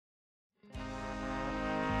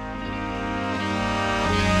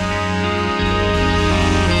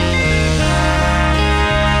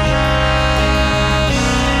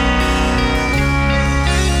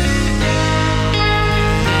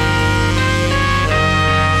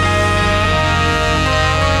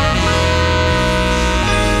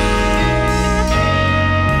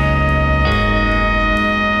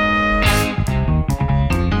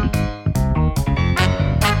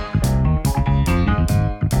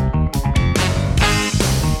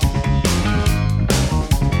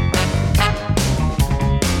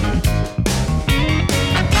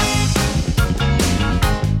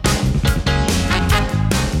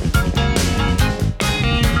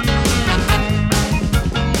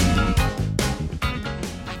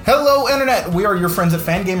Hello, Internet! We are your friends at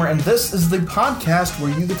Fangamer, and this is the podcast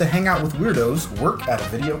where you get to hang out with weirdos who work at a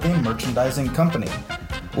video game merchandising company.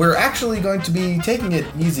 We're actually going to be taking it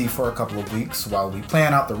easy for a couple of weeks while we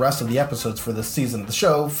plan out the rest of the episodes for this season of the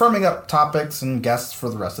show, firming up topics and guests for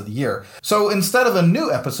the rest of the year. So instead of a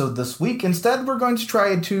new episode this week, instead we're going to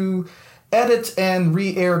try to edit and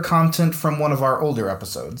re-air content from one of our older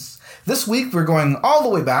episodes. This week we're going all the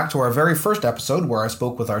way back to our very first episode where I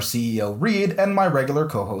spoke with our CEO Reed and my regular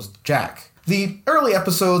co-host Jack. The early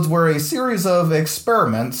episodes were a series of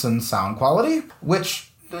experiments in sound quality,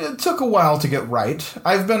 which it took a while to get right.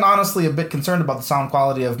 I've been honestly a bit concerned about the sound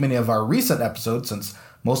quality of many of our recent episodes since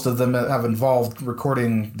most of them have involved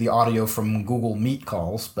recording the audio from Google Meet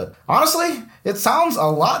calls, but honestly, it sounds a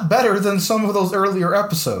lot better than some of those earlier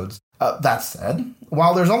episodes. That said,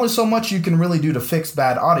 while there's only so much you can really do to fix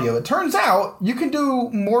bad audio, it turns out you can do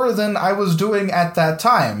more than I was doing at that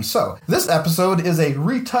time. So, this episode is a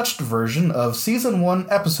retouched version of Season 1,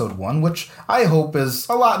 Episode 1, which I hope is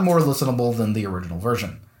a lot more listenable than the original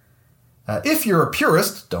version. If you're a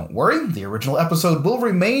purist, don't worry, the original episode will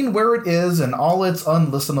remain where it is in all its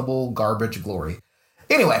unlistenable garbage glory.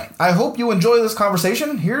 Anyway, I hope you enjoy this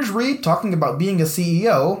conversation. Here's Reed talking about being a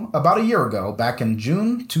CEO about a year ago, back in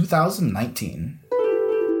June 2019.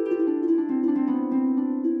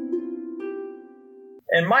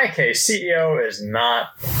 In my case, CEO is not...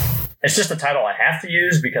 It's just a title I have to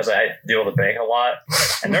use because I deal with the bank a lot.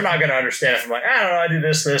 And they're not going to understand if I'm like, I don't know, I do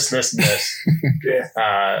this, and this.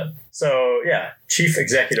 Yeah. Chief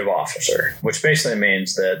Executive Officer, which basically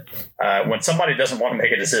means that when somebody doesn't want to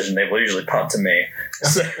make a decision, they will usually punt to me.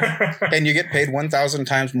 So, and you get paid 1,000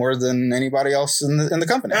 times more than anybody else in the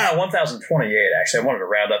company. 1,028, actually. I wanted to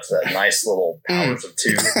round up to that nice little powers of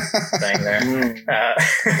two thing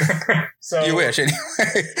there. So you wish, anyway.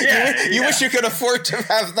 Yeah, you wish you could afford to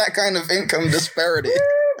have that kind of income disparity.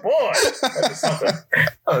 Boy, that is something.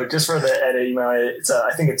 Oh, just for the edit email, it's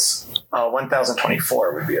I think it's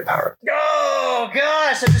 1,024 would be a power. Oh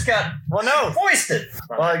gosh, I just got foisted.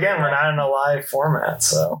 Well, again, we're not in a live format,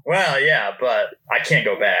 so. Well, yeah, but I can't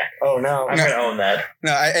go back. Oh no, I'm gonna own that.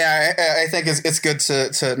 No, I think it's good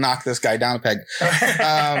to knock this guy down a peg.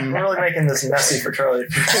 We're really making this messy for Charlie.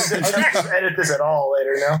 Edit this at all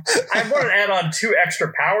later. No, I want to add on 2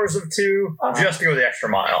 extra powers of 2 just to go the extra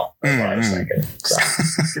mile. That's what I was thinking. So.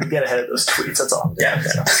 To get ahead of those tweets, that's all I'm doing.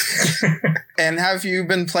 Yeah. And have you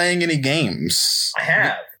been playing any games? I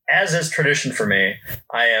have. As is tradition for me,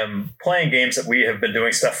 I am playing games that we have been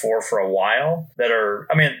doing stuff for a while that are,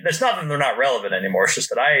 I mean, it's not that they're not relevant anymore. It's just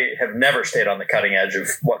that I have never stayed on the cutting edge of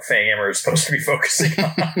what Fangamer is supposed to be focusing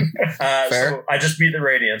on. So I just beat the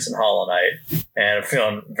Radiance in Hollow Knight, and I'm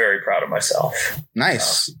feeling very proud of myself.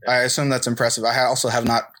 Nice. I assume that's impressive. I also have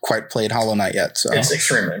not quite played Hollow Knight yet. So. It's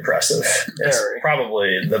extremely impressive. It's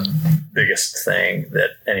probably the biggest thing that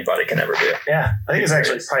anybody can ever do. Yeah, I think it's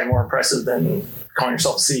actually probably more impressive than calling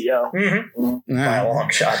yourself CEO. Mm-hmm. By a long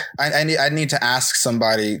shot. I need to ask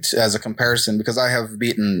somebody as a comparison because I have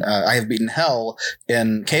beaten Hell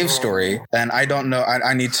in Cave Story, and I don't know.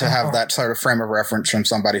 I need to have that sort of frame of reference from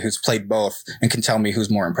somebody who's played both and can tell me who's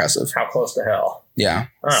more impressive. How close to Hell? Yeah.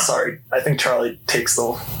 Sorry, I think Charlie takes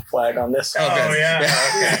the flag on this. Oh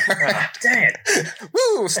yeah. Okay. Dang it.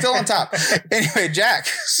 Woo! Still on top. Anyway, Jack.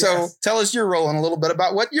 So tell us your role and a little bit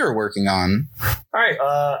about what you're working on. All right.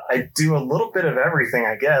 I do a little bit of everything,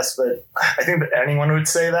 I guess, but I think that anyone would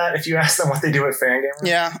say that if you ask them what they do at Fangamer.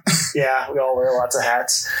 Yeah. Yeah, we all wear lots of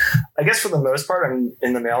hats. I guess for the most part, I'm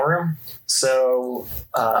in the mailroom. So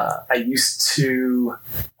I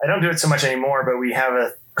don't do it so much anymore, but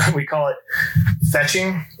we call it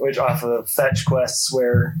fetching, which off of fetch quests,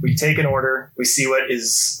 where we take an order, we see what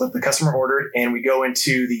the customer ordered, and we go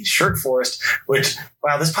into the shirt forest, which,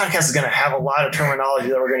 wow, this podcast is going to have a lot of terminology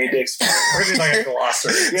that we're going to need to explain. We're going to be like a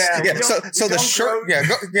glossary. Yeah. So the shirt,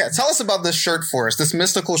 tell us about this shirt forest, this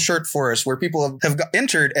mystical shirt forest where people have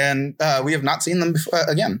entered and we have not seen them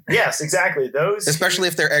again. Yes, exactly. Those, especially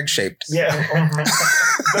if they're egg shaped. Yeah.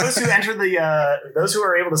 Those who enter those who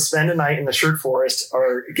are able to spend a night in the shirt forest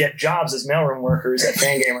or get jobs as mailroom workers at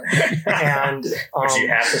Fangamer, and which you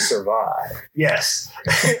have to survive. Yes.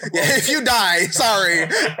 Yeah, if you die, sorry,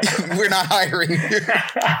 we're not hiring you.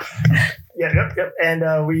 Yep.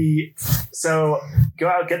 And we go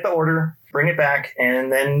out, get the order, bring it back,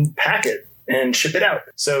 and then pack it and ship it out.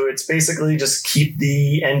 So it's basically just keep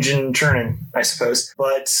the engine churning, I suppose.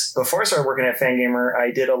 But before I started working at Fangamer,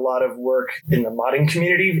 I did a lot of work in the modding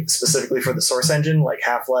community, specifically for the Source engine, like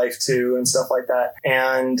Half-Life 2 and stuff like that.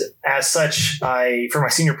 And as such, for my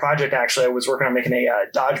senior project, actually, I was working on making a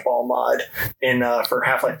dodgeball mod for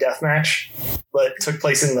Half-Life Deathmatch. but took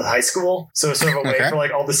place in the high school. So sort of a way for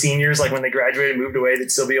like all the seniors, like when they graduated, moved away,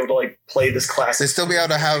 they'd still be able to like play this classic. They'd still be able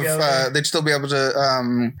to have, they'd still be able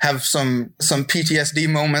to have some PTSD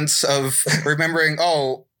moments of remembering,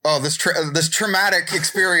 this traumatic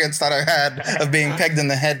experience that I had of being pegged in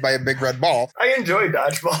the head by a big red ball. I enjoy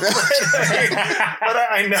dodgeball, but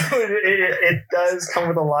I know it does come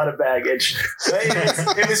with a lot of baggage.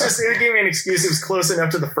 It gave me an excuse. It was close enough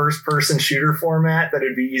to the first person shooter format that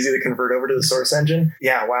it'd be easy to convert over to the source engine.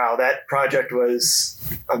 Yeah, wow, that project was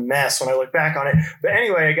a mess when I look back on it. But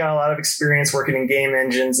anyway, I got a lot of experience working in game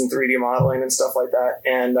engines and 3D modeling and stuff like that.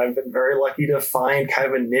 And I've been very lucky to find kind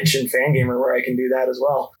of a niche in Fangamer where I can do that as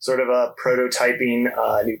well. Sort of prototyping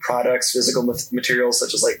new products, physical materials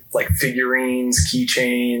such as like figurines,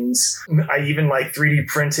 keychains. I even like 3D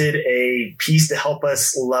printed a piece to help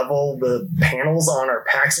us level the panels on our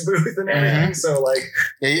PAX booth and everything. So like,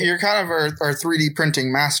 yeah, you're kind of our 3D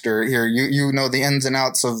printing master here. You know the ins and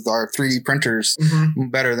outs of our 3D printers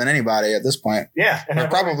better than anybody at this point. Yeah, or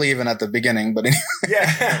probably even at the beginning. But anyway.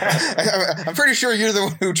 Yeah, I'm pretty sure you're the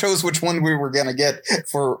one who chose which one we were gonna get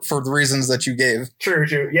for the reasons that you gave. True.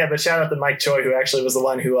 Yeah, but shout out to Mike Choi, who actually was the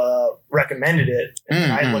one who recommended it.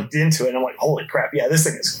 And I looked into it and I'm like, holy crap, yeah, this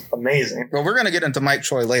thing is amazing. Well, we're going to get into Mike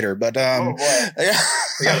Choi later, but oh boy. Yeah.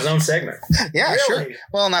 We got his own segment. Yeah, Really? Sure.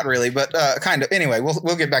 Well, not really, but kind of. Anyway,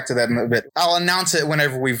 we'll get back to that in a bit. I'll announce it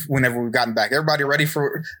whenever we've gotten back. Everybody ready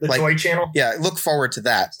for the Choi channel? Yeah, look forward to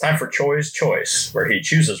that. It's time for Choi's Choice, where he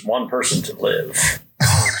chooses one person to live.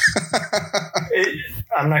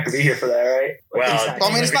 I'm not going to be here for that, right? Well,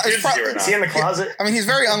 I mean, is he in the closet? I mean, he's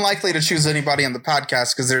very unlikely to choose anybody on the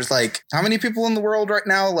podcast because there's like, how many people in the world right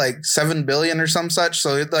now? Like 7 billion or some such.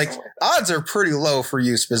 So odds are pretty low for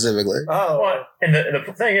you specifically. Oh, well, and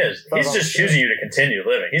the thing is, he's just choosing you to continue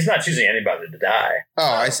living. He's not choosing anybody to die. Oh,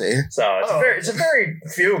 I see. So it's a very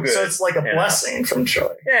feel good. So it's like a blessing from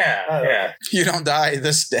Choi. Yeah, yeah. You don't die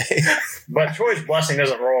this day. But Choi's blessing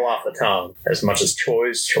doesn't roll off the tongue as much as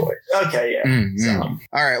Choi's choice. Okay, yeah. So.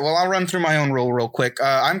 All right. Well, I'll run through my own rule real quick.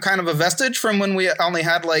 I'm kind of a vestige from when we only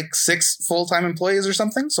had like 6 full-time employees or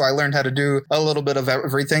something. So I learned how to do a little bit of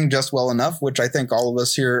everything just well enough, which I think all of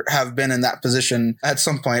us here have been in that position at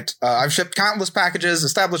some point. I've shipped countless packages,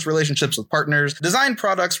 established relationships with partners, designed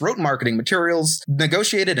products, wrote marketing materials,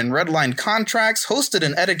 negotiated and redlined contracts, hosted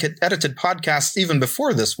and edited podcasts even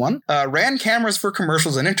before this one, ran cameras for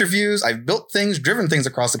commercials and interviews. I've built things, driven things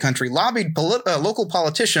across the country, lobbied local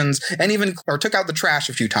politicians, and even took out the trash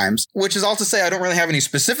a few times, which is all to say I don't really have any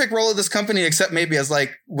specific role at this company except maybe as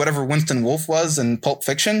like whatever Winston Wolfe was in Pulp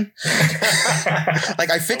Fiction. Like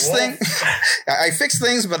I fix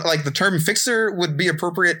things, but like the term fixer would be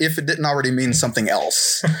appropriate if it didn't already mean something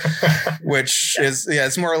else, which is,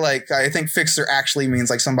 it's more like, I think fixer actually means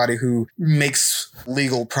like somebody who makes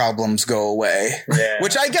legal problems go away,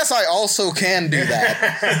 which I guess I also can do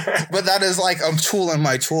that, but that is like a tool in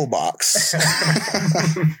my toolbox.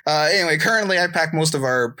 Anyway, currently I pack most of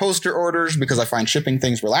our poster orders because I find shipping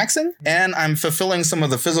things relaxing, and I'm fulfilling some of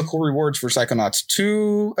the physical rewards for Psychonauts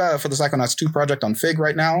 2, for the Psychonauts 2 project on Fig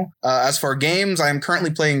right now. As for games, I am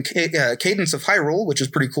currently playing Cadence of Hyrule, which is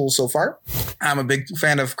pretty cool so far. I'm a big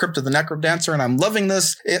fan of Crypt of the Necrodancer, and I'm loving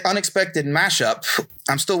this unexpected mashup.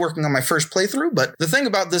 I'm still working on my first playthrough, but the thing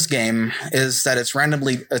about this game is that it's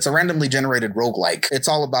a randomly generated roguelike. It's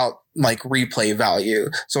all about like replay value.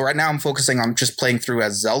 So right now I'm focusing on just playing through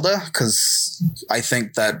as Zelda because I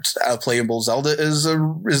think that a playable Zelda is a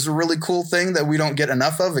really cool thing that we don't get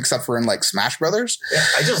enough of except for in like Smash Brothers. Yeah,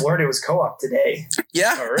 I just learned it was co-op today.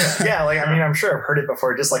 Yeah. Oh, really? Yeah, like I mean I'm sure I've heard it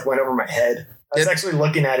before, it just like went over my head. I was actually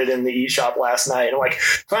looking at it in the eShop last night and I'm like,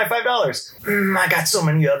 $25. I got so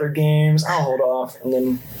many other games. I'll hold off. And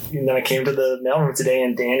then I came to the mailroom today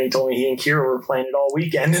and Danny told me he and Kira were playing it all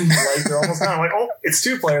weekend and like they're almost done. I'm like, oh, it's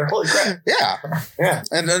 2-player. Holy crap. Yeah.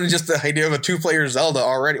 And then just the idea of a 2-player Zelda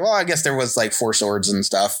already. Well, I guess there was like 4 Swords and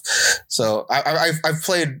stuff. So I've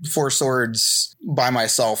played 4 Swords by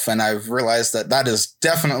myself and I've realized that is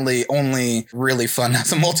definitely only really fun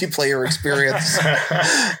as a multiplayer experience.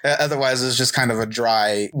 Otherwise it's just kind of a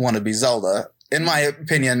dry wannabe Zelda. In my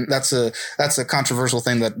opinion, that's a controversial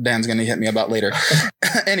thing that Dan's going to hit me about later.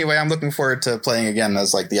 Anyway, I'm looking forward to playing again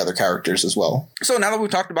as like the other characters as well. So now that we've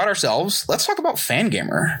talked about ourselves, let's talk about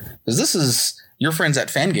Fangamer, because this is your friends at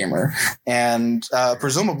Fangamer, and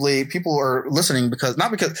presumably people are listening not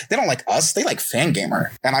because they don't like us, they like Fangamer,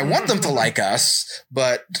 and I want them to like us,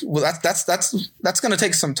 but that's going to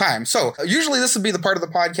take some time. So usually this would be the part of the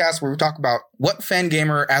podcast where we talk about what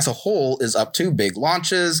Fangamer as a whole is up to, big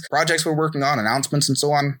launches, projects we're working on, announcements, and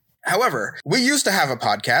so on. However, we used to have a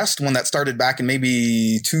podcast, one that started back in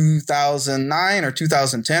maybe 2009 or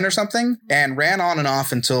 2010 or something, and ran on and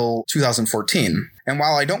off until 2014. And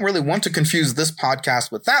while I don't really want to confuse this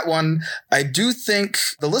podcast with that one, I do think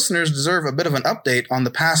the listeners deserve a bit of an update on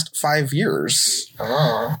the past 5 years.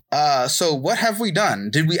 So what have we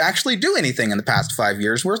done? Did we actually do anything in the past 5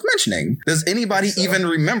 years worth mentioning? Does anybody even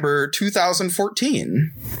remember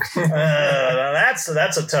 2014? That's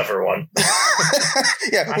a tougher one.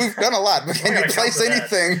 Yeah, we've done a lot, but can you place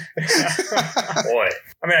anything? Boy,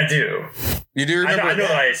 I mean, I do. You do remember? I know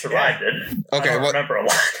that I survived it. Okay, I don't remember a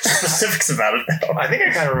lot of specifics about it, though. I think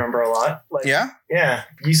I kind of remember a lot. Like, Yeah? Yeah.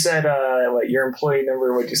 You said, your employee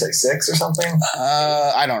number, what'd you say, 6 or something?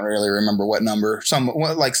 I don't really remember what number.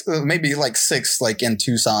 Maybe like 6, like in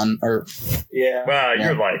Tucson, or Yeah. Well,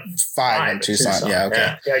 you're like 5 in Tucson. Yeah,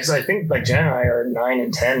 okay. Yeah, because I think like Jen and I are 9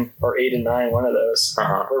 and 10 or 8 and 9, one of those.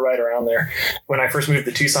 We're right around there. When I first moved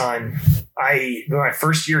to Tucson, my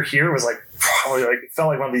first year here was like it felt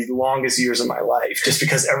like one of the longest years of my life, just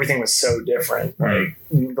because everything was so different. Like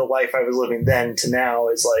the life I was living then to now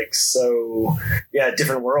is like so,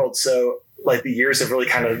 different world. So like the years have really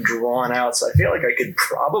kind of drawn out. So I feel like I could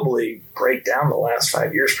probably break down the last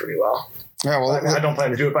 5 years pretty well. Yeah, well, I don't plan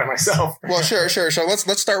to do it by myself. Well, sure. So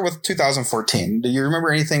let's start with 2014. Do you remember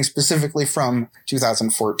anything specifically from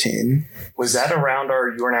 2014? Was that around our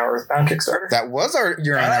You Are Now Earthbound Kickstarter? That was our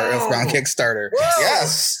You're on Our Earthbound Kickstarter. Whoa.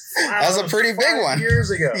 Yes. That was a pretty big one. 5 years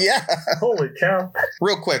ago. Yeah. Holy cow.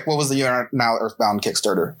 Real quick, what was the You're Now Earthbound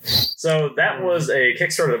Kickstarter? So that was a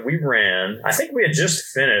Kickstarter that we ran. I think we had just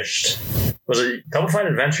finished. Was it Double Fine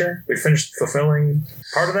Adventure? We finished fulfilling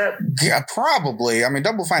part of that? Yeah, probably. I mean,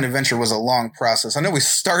 Double Fine Adventure was a long process. I know we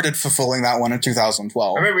started fulfilling that one in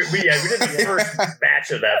 2012. I remember we did the first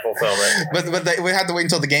batch of that fulfillment. But we had to wait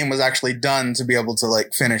until the game was actually done to be able to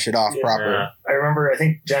like finish it off proper. Yeah. I remember, I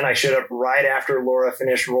think, Jen, I showed up right after Laura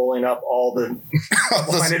finished rolling up all the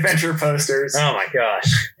Fine Adventure posters. Oh my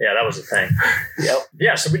gosh. Yeah, that was the thing. Yep.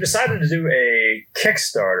 Yeah, so we decided to do a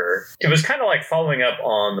Kickstarter. It was kind of like following up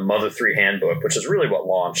on the Mother 3 Handbook, which is really what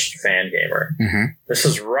launched Fangamer. Mm-hmm. This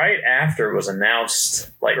was right after it was announced,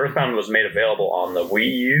 like Earthbound was made available on the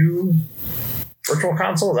Wii U Virtual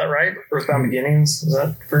Console, is that right? Earthbound Beginnings, was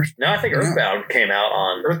that first? No, I think Earthbound came out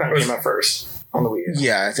on... Earthbound came out first on the Wii U.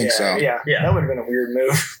 Yeah, I think so. Yeah, that would have been a weird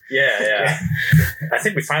move. Yeah. I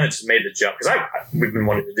think we finally just made the jump, because we've been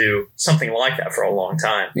wanting to do something like that for a long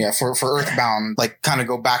time. Yeah, for Earthbound, like kind of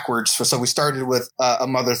go backwards. So we started with a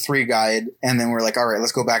Mother 3 guide, and then we're like, all right,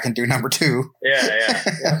 let's go back and do number 2.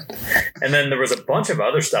 Yeah. And then there was a bunch of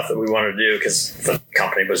other stuff that we wanted to do, because the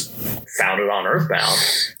company was founded on Earthbound.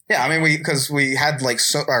 Yeah, I mean, because we had like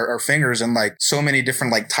our fingers in like so many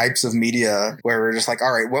different like types of media where we're just like,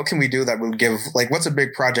 all right, what can we do that would give like what's a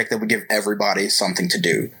big project that would give everybody something to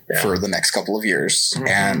do for the next couple of years? Mm-hmm.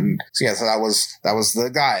 And so that was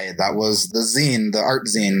the guide, that was the zine, the art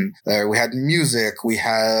zine. We had music, we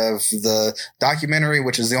have the documentary,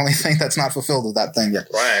 which is the only thing that's not fulfilled with that thing yet.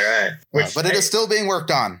 Right. But it is still being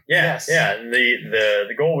worked on. Yeah. And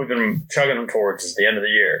the goal we've been chugging towards is the end of the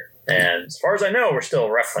year. And as far as I know, we're still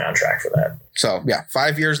roughly on track for that. So,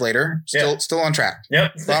 5 years later, still on track.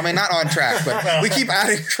 Yep. Well, I mean, not on track, but we keep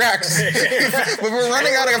adding tracks. But we're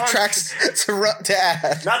running out of tracks to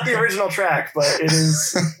add. Not the original track, but it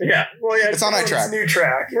is. Yeah. Well, yeah. It's on that track. It's a new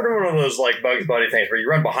track. We're doing one of those like Bugs Bunny things where you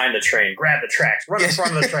run behind the train, grab the tracks, run in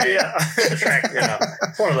front of the train. The track,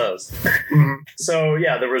 It's one of those. Mm-hmm. So,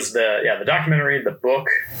 there was the documentary, the book,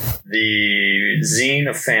 the zine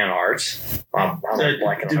of fan art.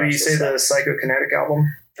 Did we say the Psychokinetic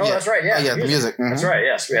album? Oh, that's right. Yeah. Oh, yeah, the music. Mm-hmm. That's right.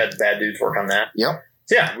 Yes. We had Bad Dudes work on that. Yep.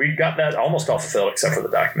 So, we got that almost all fulfilled except for the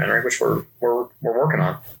documentary, which we're working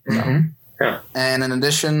on. Mm-hmm. Yeah. And in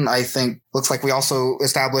addition, I think looks like we also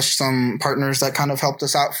established some partners that kind of helped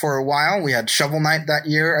us out for a while. We had Shovel Knight that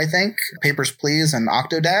year, I think, Papers, Please, and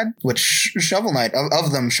Octodad, which Shovel Knight,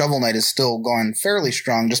 of them, Shovel Knight is still going fairly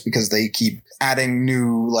strong just because they keep adding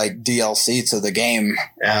new like DLC to the game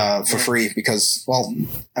for free because, well,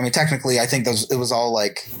 I mean, technically, I think it was all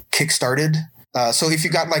like kickstarted. So if you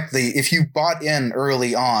got if you bought in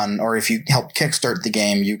early on, or if you helped kickstart the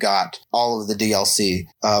game, you got all of the DLC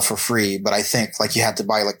for free. But I think like you had to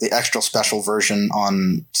buy like the extra special version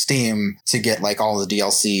on Steam to get like all the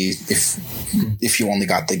DLC if you only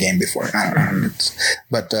got the game before. I don't know,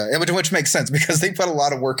 but which makes sense because they put a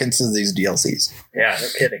lot of work into these DLCs. Yeah, no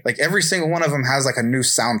kidding. Like every single one of them has like a new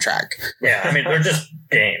soundtrack. Yeah, I mean they're just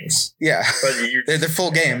games. Yeah, but they're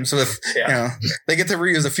full games with they get to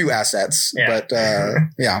reuse a few assets. Yeah. but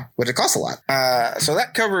but it costs a lot. So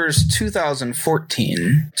that covers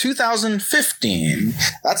 2014. 2015.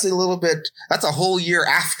 That's a whole year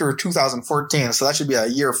after 2014. So that should be a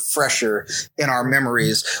year fresher in our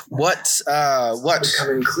memories. What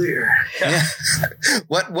becoming clear. Yeah.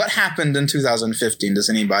 What happened in 2015? Does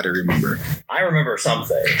anybody remember? I remember some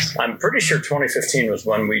things. I'm pretty sure 2015 was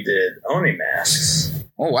when we did Oni masks.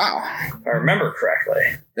 Oh, wow. If I remember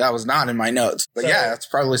correctly. That was not in my notes. But yeah, that's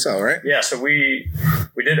probably so, right? Yeah, so we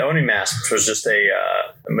did Oni Mask, which was just a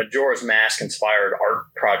Majora's Mask inspired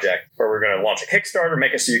art project where we're going to launch a Kickstarter,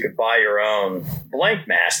 make it so you could buy your own blank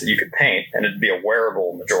mask that you could paint, and it'd be a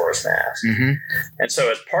wearable Majora's Mask. Mm-hmm. And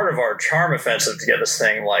so as part of our charm offensive to get this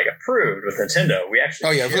thing approved with Nintendo, we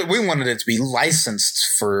actually we wanted it to be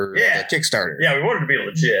licensed for the Kickstarter. Yeah, we wanted it to be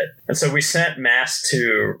legit. And so we sent masks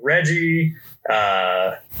to Reggie,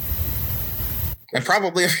 and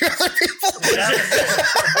probably a few other people.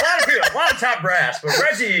 a lot of top brass. But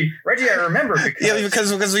Reggie, I remember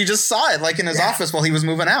because we just saw it in his office while he was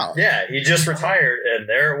moving out. Yeah, he just retired, and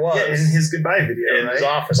there it was. Yeah, in his goodbye video. In his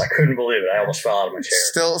office. I couldn't believe it. I almost fell out of my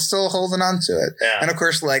chair. Still holding on to it. Yeah. And of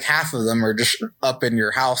course, half of them are just up in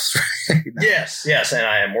your house right now. Yes. And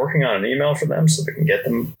I am working on an email for them so we can get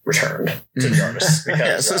them returned to the artists.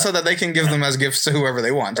 Because, so that they can give them as gifts to whoever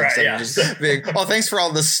they want. Right, of just being, thanks for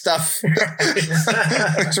all this stuff.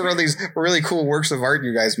 Thanks for all these really cool works of art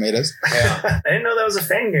you guys made us. Yeah. I didn't know that was a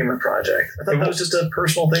fan gamer project. I thought that was just a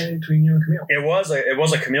personal thing between you and Camille. It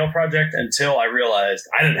was a Camille project until I realized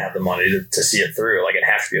I didn't have the money to see it through. It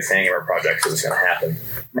had to be a fan gamer project for this going to happen.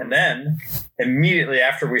 And then immediately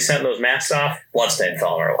after we sent those masks off, Bloodstain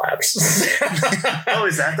fell in our laps. Oh,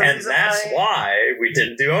 is that the and reason? That's why we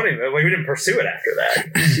didn't do Oni. We didn't pursue it after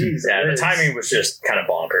that. Jeez, the timing was just kind of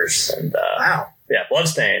bonkers. And wow. Yeah,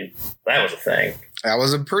 Bloodstain, that was a thing. That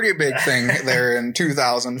was a pretty big thing there in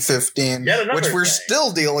 2015, which we're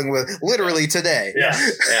still dealing with literally today. Yeah.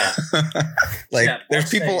 There's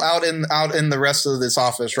people out in the rest of this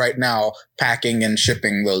office right now packing and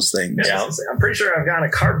shipping those things. Yeah, I'm pretty sure I've gotten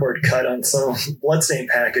a cardboard cut on some Bloodstain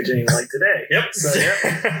packaging today. Yep. So,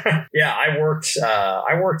 yeah, I worked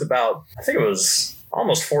about, I think it was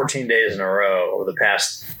almost 14 days in a row over the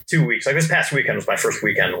past 2 weeks. This past weekend was my first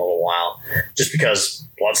weekend in a little while, just because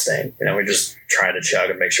Bloodstain. We just tried to chug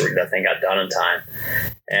and make sure that thing got done in time.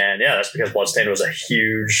 And yeah, that's because Bloodstain was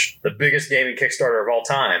the biggest gaming Kickstarter of all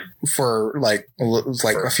time. For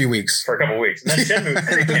a few weeks. For a couple of weeks. And then Shenmue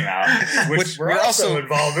 3 came out, which we're also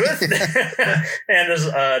involved with. And is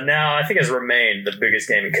now, I think, has remained the biggest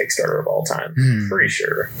gaming Kickstarter of all time. Pretty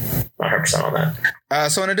sure. Not 100% on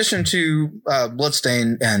that. So in addition to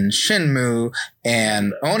Bloodstain and Shenmue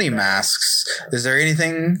and Oni masks, is there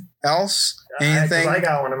anything else? Anything? I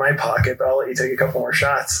got one in my pocket, but I'll let you take a couple more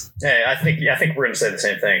shots. Hey, I think we're going to say the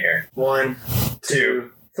same thing here. 1,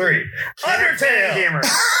 2, 3. Undertale! Gamer.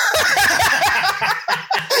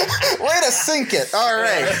 Way to sink it. All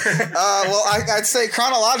right. Well, I'd say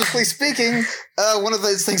chronologically speaking, one of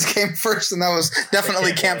those things came first, and that was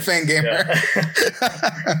definitely Camp Fan Gamer.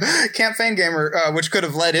 Yeah. Camp Fan Gamer, which could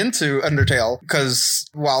have led into Undertale, because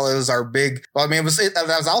while it was our big, that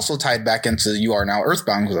was also tied back into You Are Now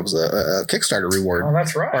Earthbound, because it was a Kickstarter reward. Oh,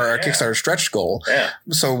 that's right. Or a Kickstarter stretch goal. Yeah.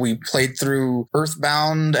 So we played through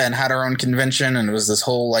Earthbound and had our own convention, and it was this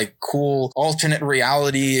whole cool alternate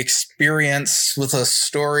reality experience with a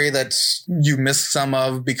story that you missed some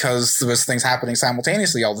of because there was things happening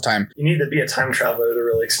simultaneously all the time. You need to be a time traveler to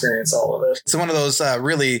really experience all of it. It's one of those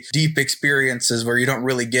really deep experiences where you don't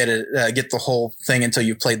really get the whole thing until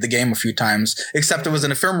you've played the game a few times, except it was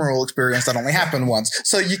an ephemeral experience that only happened once,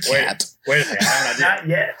 so you can't. Wait a second. I have an idea. Not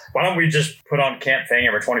yet. Why don't we just put on Camp Fan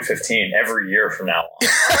Gamer 2015 every year from now on?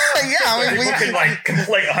 Yeah, we can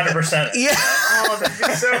complete 100%. Yeah. Oh, that'd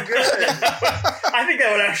be so good. I think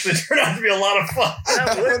that would actually turn out to be a lot of fun.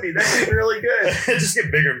 That would be really good. Just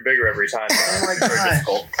get bigger and bigger every time. Oh my Very god!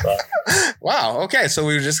 difficult. Wow. Okay, so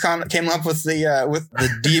we just kind of came up with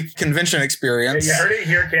the deep convention experience. Yeah, you heard it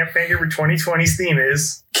here. Camp Fan Gamer 2020's theme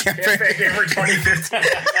is Camp Fan Gamer 2015.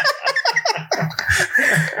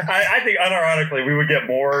 I think unironically we would get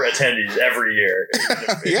more attendees every year.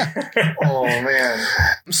 Yeah. Oh man.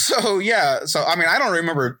 So I don't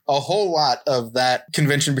remember a whole lot of that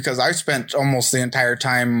convention because I spent almost the entire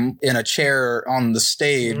time in a chair on the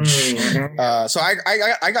stage. Mm-hmm. So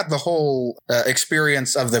I got the whole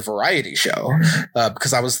experience of the variety show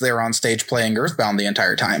because I was there on stage playing Earthbound the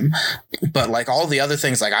entire time. But all the other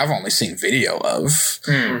things, I've only seen video of.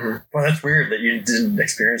 Mm-hmm. Well, that's weird that you didn't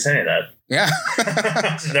experience any of that. Yeah.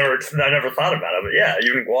 I never thought about it, but yeah,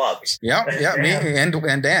 even Guabs. Yeah, me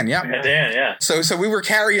and Dan, yeah. And Dan, yeah. So we were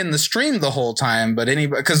carrying the stream the whole time, but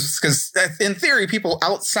because in theory, people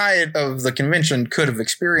outside of the convention could have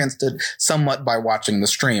experienced it somewhat by watching the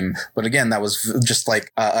stream. But again, that was just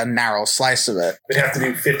like a narrow slice of it. We'd have to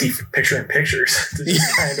do 50 picture-in-pictures. To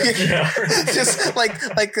just kind of, just like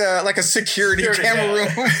a security camera room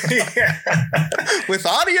with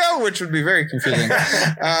audio, which would be very confusing.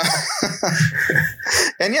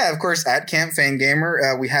 And yeah, of course, at Camp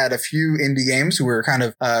Fangamer, we had a few indie games who were kind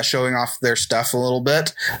of showing off their stuff a little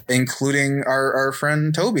bit, including our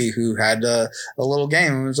friend Toby, who had a little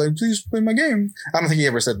game and was like, "Please play my game." I don't think he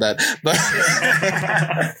ever said that, but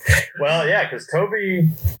well, yeah, because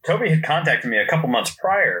Toby had contacted me a couple months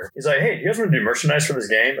prior. He's like, "Hey, do you guys want to do merchandise for this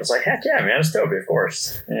game?" I was like, "Heck yeah, man, it's Toby, of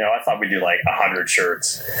course." I thought we'd do like 100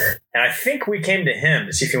 shirts, and I think we came to him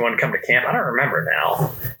to see if he wanted to come to camp. I don't remember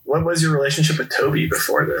now. What was your relationship with Toby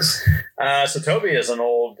before this? So Toby is an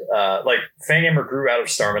old, Fangamer grew out of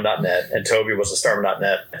Starman.net, and Toby was a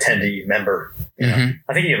Starman.net attendee member.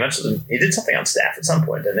 I think he did something on staff at some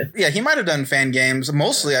point, didn't he? Yeah, he might have done fan games.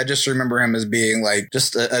 Mostly, I just remember him as being like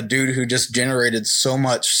just a dude who just generated so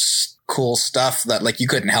much cool stuff that like you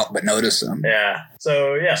couldn't help but notice him.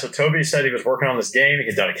 So Toby said he was working on this game.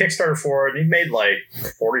 He'd done a Kickstarter for it. He made like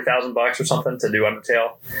 $40,000 or something to do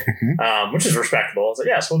Undertale, which is respectable. So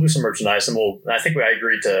so we'll do some merchandise, and I think I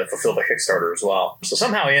agreed to fulfill the Kickstarter as well. So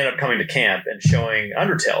somehow he ended up coming to camp and showing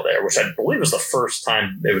Undertale there, which I believe was the first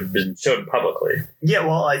time it had been shown publicly. Yeah,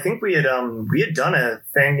 well, I think we had done a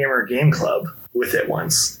Fangamer game club with it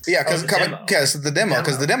once. Yeah, because the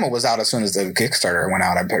demo was out as soon as the Kickstarter went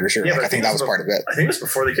out. I'm pretty sure. Yeah, I think that was part of it. I think it was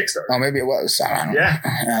before the Kickstarter. Oh, maybe it was. I don't know.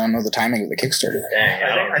 I don't know the timing of the Kickstarter.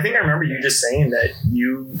 I think I remember you just saying that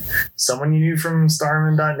someone you knew from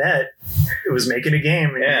Starman.net was making a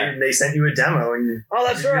game, and they sent you a demo. And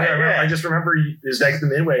that's right. I just remember it was back at the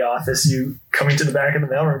Midway office. You coming to the back of the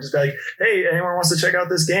mailroom, just be like, "Hey, anyone wants to check out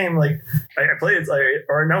this game?" Like, I played it.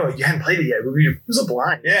 Or no, you hadn't played it yet. It was a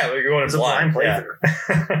blind. Yeah, we were going to blind playthrough.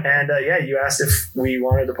 And you asked if we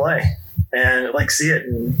wanted to play and see it.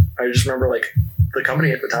 And I just remember the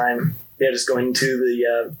company at the time, just going into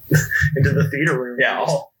the theater room. Yeah,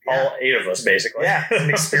 all 8 of us basically. Yeah, and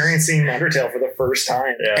experiencing Undertale for the first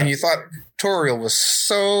time. Yeah. And you thought Toriel was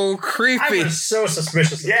so creepy. I was so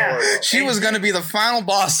suspicious of Toriel. She was going to be the final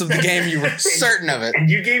boss of the game. You were certain of it. And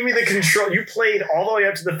you gave me the control. You played all the way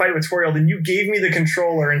up to the fight with Toriel. Then you gave me the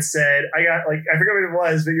controller and said, I forget what it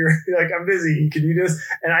was, but you're like, "I'm busy. Can you just..."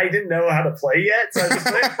 And I didn't know how to play yet. So I just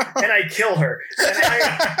played and I killed her. And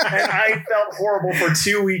I felt horrible for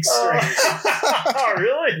 2 weeks straight. Oh,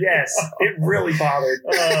 really? Yes. It really bothered.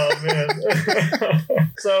 Oh, man.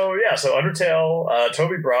 So Undertale,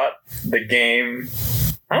 Toby brought the game.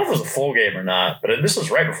 I don't know if it was a full game or not, but this was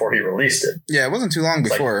right before he released it. Yeah, it wasn't too long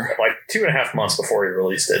before. Like 2.5 months before he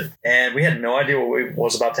released it. And we had no idea what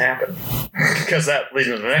was about to happen. Because that leads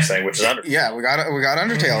into the next thing, which is Undertale. Yeah, we got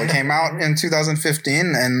Undertale. It came out in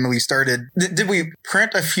 2015, and we started... Did we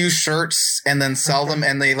print a few shirts and then sell them,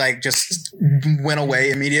 and they just went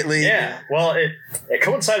away immediately? Yeah. Well, it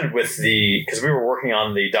coincided with because we were working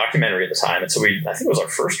on the documentary at the time, and so I think it was our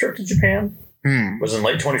first trip to Japan. Was in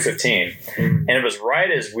late 2015, and it was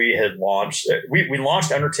right as we had launched. We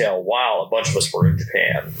launched Undertale while a bunch of us were in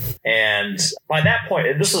Japan, and by that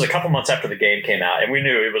point, this was a couple months after the game came out, and we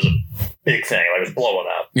knew it was a big thing. It was blowing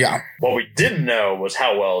up. Yeah. What we didn't know was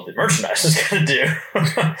how well the merchandise was going to do.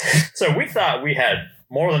 So we thought we had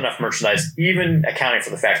more than enough merchandise, even accounting for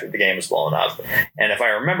the fact that the game was blowing up. And if I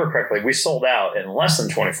remember correctly, we sold out in less than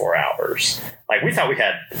 24 hours. We thought we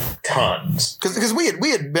had tons. Because we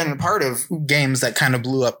had been a part of games that kind of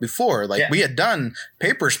blew up before. We had done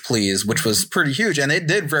Papers, Please, which was pretty huge, and it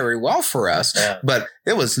did very well for us. Yeah. But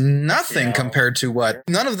it was nothing compared to what...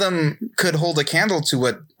 None of them could hold a candle to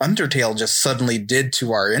what Undertale just suddenly did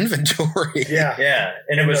to our inventory. Yeah.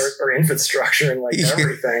 And it was... Our infrastructure and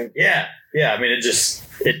everything. Yeah. Yeah, I mean,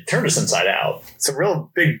 it turned us inside out. It's a real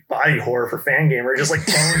big body horror for Fangamer, just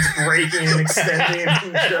bones breaking and extending.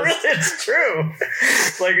 It's true.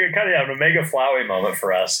 It's it kind of an Omega Flowey moment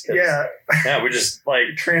for us. Yeah, we just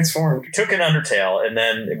transformed. Took an Undertale, and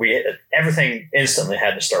then everything instantly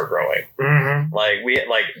had to start growing. Mm-hmm. We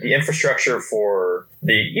the infrastructure for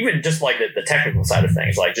even just the technical side of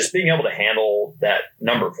things, just being able to handle that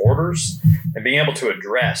number of orders and being able to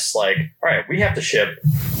address all right, we have to ship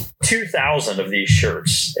 2,000 of these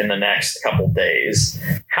shirts in the next couple days.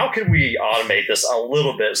 How can we automate this a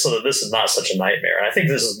little bit so that this is not such a nightmare? And I think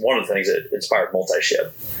this is one of the things that inspired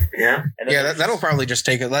multi-ship. Yeah. Yeah, that'll probably just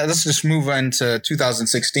take it. Let's just move into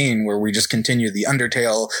 2016 where we just continue the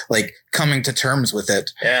Undertale, like coming to terms with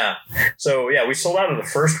it. Yeah. So yeah, we sold out of the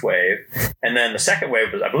first wave, and then the second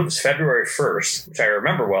wave was, I believe, it was February 1st, which I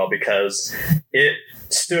remember well because it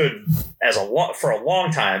stood as for a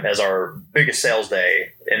long time as our biggest sales day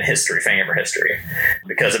in history, Fangamer history,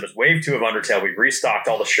 because it was wave 2 of Undertale. We restocked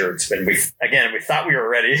all the shirts, and we thought we were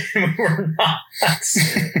ready. We were not.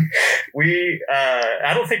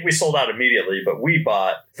 I don't think we sold out immediately, but we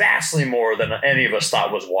bought vastly more than any of us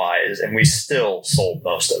thought was wise, and we still sold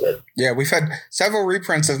most of it. Yeah, we've had several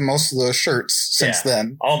reprints of most of those shirts since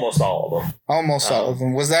then. Almost all of them. Almost all of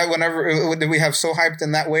them. Was that whenever, did we have So Hyped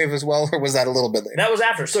in that wave as well, or was that a little bit later? That was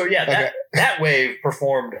after. So yeah, Okay. that wave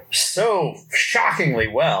performed so shockingly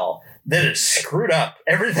well that it screwed up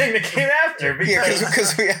everything that came after,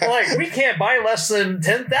 because we can't buy less than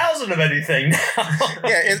 10,000 of anything now.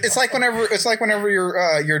 Yeah, it's like whenever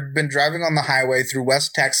you've been driving on the highway through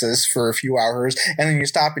West Texas for a few hours, and then you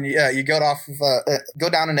stop and you go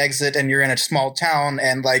down an exit, and you're in a small town,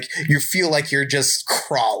 and like you feel like you're just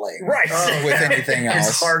crawling, right, with anything else.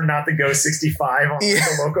 It's hard not to go 65 on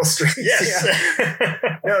the local streets. Yes.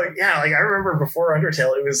 Yeah. No, yeah, like I remember before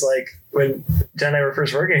Undertale, it was like when Jen and I were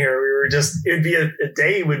first working here, it'd be a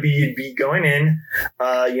day would be, you'd be going in,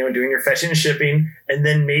 doing your fetching and shipping. And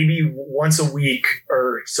then maybe once a week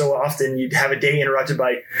or so often you'd have a day interrupted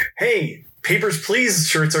by, hey, Papers, Please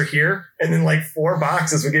shirts are here. And then like 4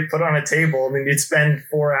 boxes would get put on a table, and then you'd spend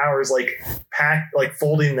 4 hours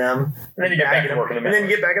folding them. And then you get back to work in the mailroom. And then you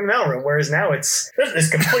get back in the mailroom. Whereas now it's a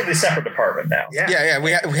completely separate department now. Yeah.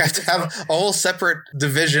 We have to have a whole separate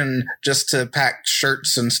division just to pack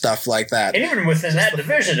shirts and stuff like that. And even within that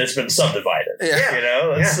division, it's been subdivided. Yeah.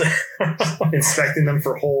 Inspecting them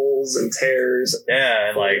for holes and tears. Yeah,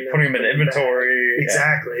 and like putting them in inventory.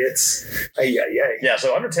 Exactly. It's yeah.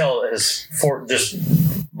 So Undertale has just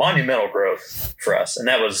monumental growth for us, and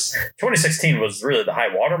that was 2016 was really the high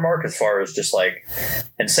watermark as far as just like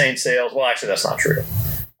insane sales. Well, actually, that's not true.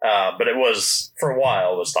 But it was, for a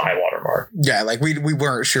while, it was the high water mark. Yeah, like we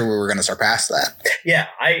weren't sure we were going to surpass that. Yeah,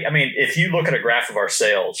 I mean, if you look at a graph of our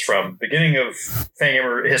sales from beginning of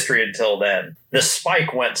Fangamer history until then, the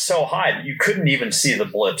spike went so high that you couldn't even see the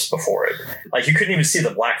blips before it. Like, you couldn't even see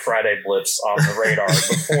the Black Friday blips on the radar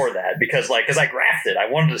before that, because I graphed it. I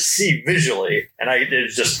wanted to see visually, and it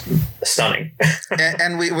was just stunning.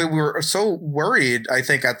 and we were so worried, I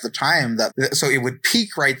think, at the time that so it would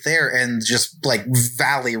peak right there and just like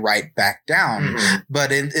valley right back down. Mm-hmm.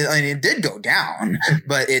 But it did go down,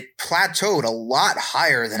 but it plateaued a lot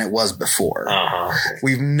higher than it was before. Uh-huh.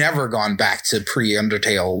 We've never gone back to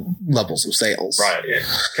pre-Undertale levels of sales. Right. Yeah.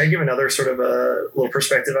 Can I give another sort of a little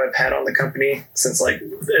perspective I've had on the company since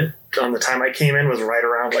on the time I came in was right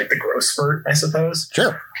around like the growth spurt, I suppose.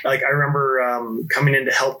 Sure. Like I remember coming in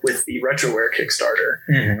to help with the Retroware Kickstarter.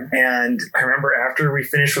 Mm-hmm. And I remember after we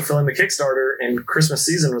finished fulfilling the Kickstarter and Christmas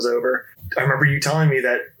season was over, I remember you telling me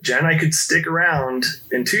that Jen and I could stick around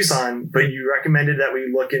in Tucson, but you recommended that we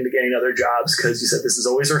look into getting other jobs because you said this is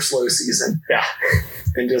always our slow season. Yeah.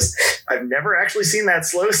 And just, I've never actually seen that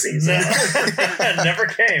slow season. It never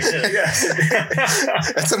came. Yes.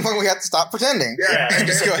 At some point we have to stop pretending. Yeah. And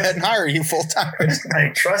just go ahead and hire you full time.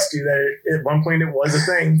 I trust you that at one point it was a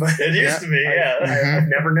thing, but it used to be. Yeah. I've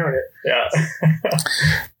never known it. Yeah.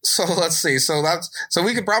 So let's see. So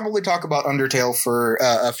we could probably talk about Undertale for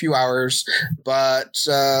a few hours, but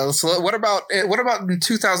so what about in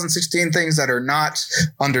 2016 things that are not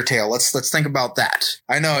Undertale? Let's think about that.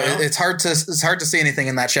 I know it's hard to see anything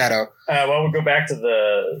in that shadow. Well, we'll go back to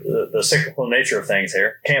the cyclical nature of things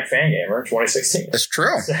here. Camp Fangamer 2016. That's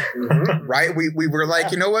true. Mm-hmm. Right? We were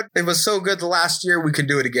like, you know what? It was so good the last year, we could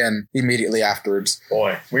do it again immediately afterwards.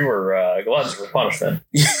 Boy, we were gluttons for punishment.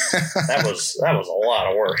 That was a lot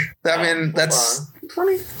of work. I mean, that's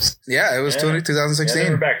 20. Yeah, it was 2016. Yeah,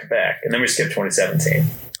 we were back to back, and then we skipped 2017.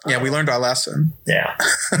 Yeah, we learned our lesson. Yeah.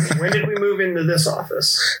 When did we move into this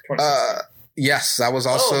office? Yes, that was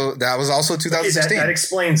also 2016. Okay, that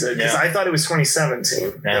explains it, because I thought it was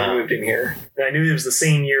 2017 that we moved in here. And I knew it was the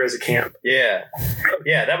same year as a camp. Yeah.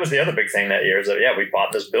 Yeah, that was the other big thing that year is that, we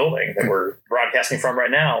bought this building that we're broadcasting from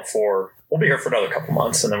right now for we'll be here for another couple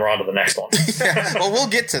months, and then we're on to the next one. Well, we'll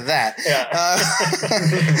get to that.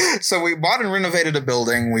 Yeah. So we bought and renovated a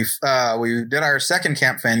building. We did our second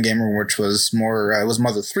Camp Fan Gamer, which was more it was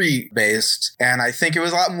Mother 3 based, and I think it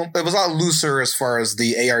was a lot looser as far as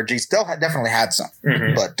the ARG. Still definitely had some,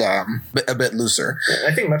 but a bit looser.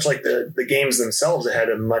 I think much like the games themselves, it had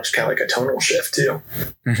a much kind of like a tonal shift too.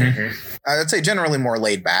 I'd say generally more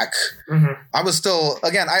laid back. I was still,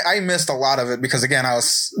 again, I missed a lot of it because, again, I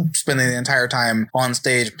was spending the entire time on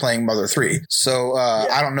stage playing Mother 3. So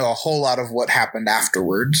I don't know a whole lot of what happened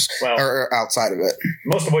afterwards or outside of it.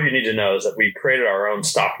 Most of what you need to know is that we created our own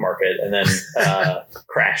stock market and then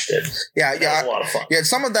crashed it. Yeah. That was a lot of fun. Yeah,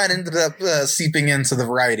 some of that ended up seeping into the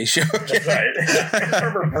variety show. That's right. I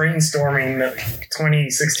remember brainstorming the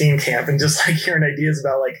 2016 camp and just like hearing ideas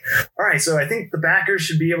about like, all right, so I think the backers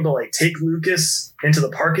should be able to like take Lucas into the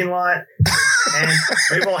parking lot, and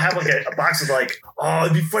maybe we'll have like a box with like, oh,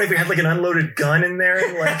 it'd be funny if we had like an unloaded gun in there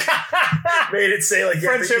and like made it say like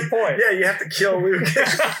friendship point. Yeah, you have to kill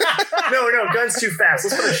Lucas. no, gun's too fast.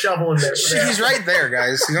 Let's put a shovel in there. He's right there,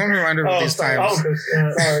 guys. You don't remind him of these times.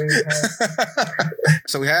 Sorry.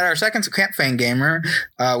 So we had our second Camp Fan Gamer.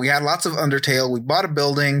 We had lots of Undertale. We bought a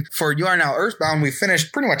building. For You Are Now Earthbound, we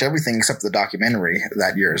finished pretty much everything except the documentary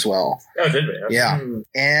that year as well. Oh, did we? Yeah.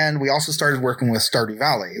 And we also started working with Stardew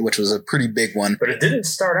Valley, which was a pretty big one. But it didn't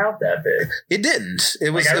start out that big. It didn't. It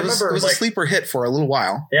was a like, sleeper hit for a little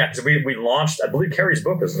while. Yeah, because we launched, I believe Carrie's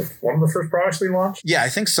book was one of the first products we launched. Yeah, I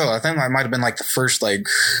think so. I think that might have been like the first like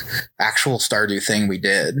actual Stardew thing we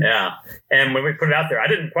did. Yeah. And when we put it out there, I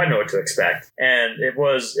didn't quite know what to expect. And it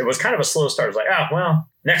was kind of a slow start. It was like,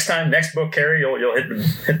 next book, Carrie, you'll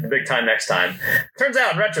hit the big time next time. Turns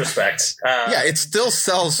out, in retrospect, it still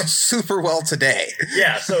sells super well today.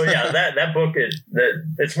 Yeah, so that book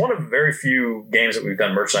it's one of very few games that we've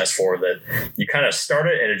done merchandise for that you kind of start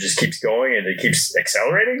it and it just keeps going and it keeps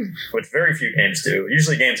accelerating, which very few games do.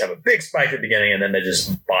 Usually, games have a big spike at the beginning and then they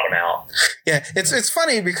just bottom out. Yeah, it's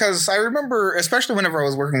funny because I remember, especially whenever I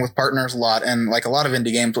was working with partners a lot, and like a lot of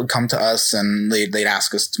indie games would come to us and they'd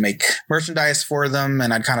ask us to make merchandise for them,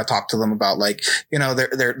 and I'd kind of talk to them about like, you know,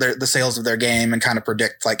 the sales of their game and kind of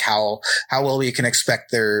predict like how well we can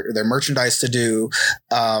expect their merchandise to do.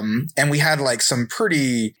 And we had like some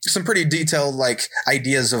pretty detailed like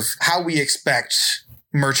ideas of how we expect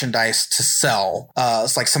merchandise to sell.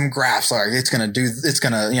 It's like some graphs are it's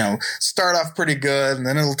gonna start off pretty good and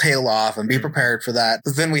then it'll tail off, and be prepared for that.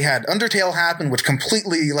 But then we had Undertale happen, which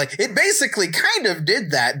completely like it basically kind of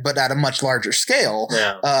did that, but at a much larger scale.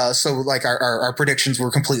 Yeah. So like our predictions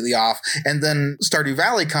were completely off, and then Stardew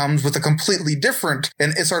Valley comes with a completely different,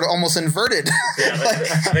 and it's sort of almost inverted. Yeah,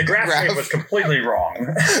 the graph was completely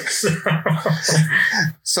wrong.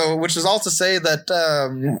 So which is all to say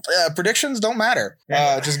that predictions don't matter.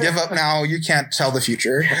 Just give up now. You can't tell the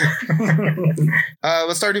future.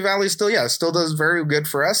 But Stardew Valley still does very good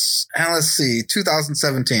for us. And let's see,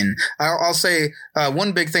 2017. I'll say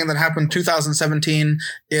one big thing that happened in 2017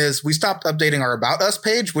 is we stopped updating our About Us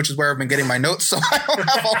page, which is where I've been getting my notes, so I don't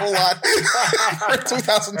have a whole lot for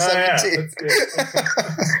 2017.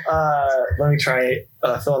 Let me try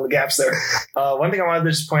fill in the gaps there. One thing I wanted to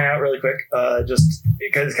just point out really quick, just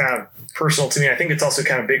because it's kind of personal to me, I think it's also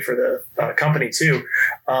kind of big for the company too,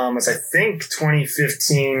 is I think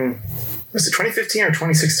 2015... Was it 2015 or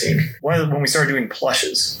 2016? When we started doing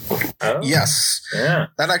plushes. Oh. Yes. Yeah.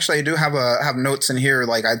 That actually, I do have notes in here.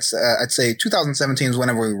 Like I'd say 2017 is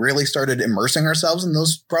whenever we really started immersing ourselves in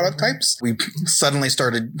those product types. We suddenly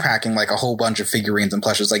started packing like a whole bunch of figurines and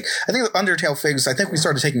plushes. Like I think the Undertale figs, I think we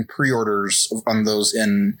started taking pre-orders on those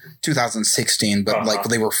in 2016, but like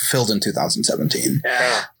they were fulfilled in 2017.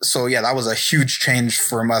 Yeah. So yeah, that was a huge change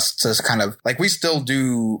from us to kind of like, we still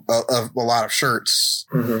do a lot of shirts,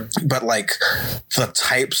 but like the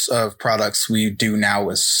types of products we do now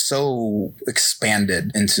is so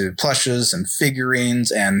expanded into plushes and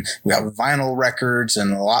figurines, and we have vinyl records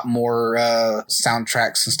and a lot more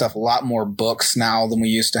soundtracks and stuff, a lot more books now than we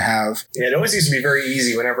used to have. Yeah, it always used to be very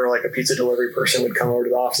easy whenever like a pizza delivery person would come over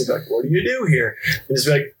to the office and be like, what do you do here? And just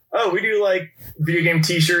be like, oh, we do like video game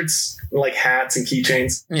t-shirts, like hats and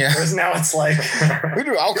keychains. Yeah. Whereas now it's like we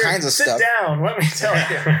do all kinds of stuff. Sit down. Let me tell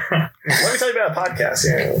you. Let me tell you about a podcast.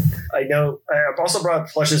 Yeah. I know. I've also brought up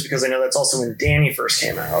plushes because I know that's also when Danny first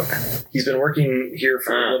came out. He's been working here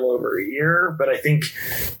for a little over a year, but I think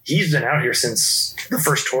he's been out here since the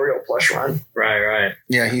first Toriel plush run. Right.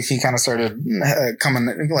 Yeah, he kind of started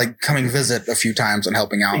coming visit a few times and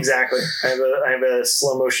helping out. Exactly. I have a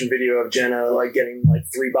slow motion video of Jenna like getting like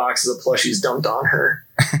 3 boxes of plushies dumped on her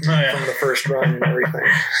from the first run and everything.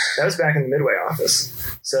 That was back in the Midway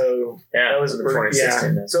office. So that was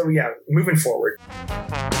 2016. Yeah. So moving forward.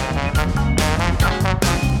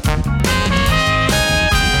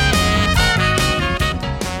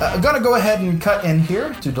 I'm going to go ahead and cut in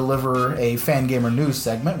here to deliver a Fangamer news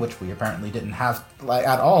segment, which we apparently didn't have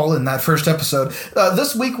at all in that first episode.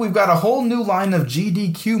 This week, we've got a whole new line of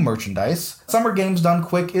GDQ merchandise. Summer Games Done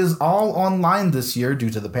Quick is all online this year due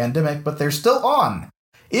to the pandemic, but they're still on.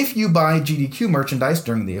 If you buy GDQ merchandise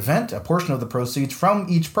during the event, a portion of the proceeds from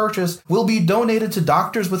each purchase will be donated to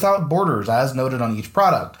Doctors Without Borders, as noted on each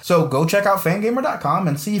product. So go check out fangamer.com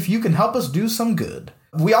and see if you can help us do some good.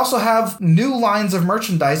 We also have new lines of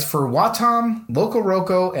merchandise for Watam, Loco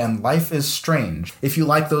Roco, and Life is Strange. If you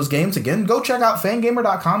like those games, again, go check out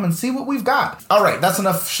fangamer.com and see what we've got. All right, that's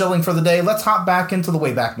enough shilling for the day. Let's hop back into the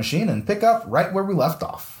Wayback Machine and pick up right where we left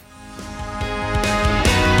off.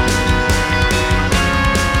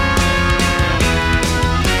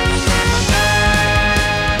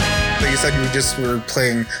 You said you were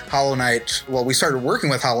playing Hollow Knight. Well, we started working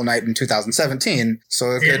with Hollow Knight in 2017,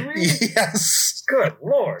 so yes. Good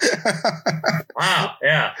Lord. Wow.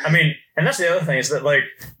 Yeah. I mean, and that's the other thing is that like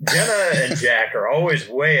Jenna and Jack are always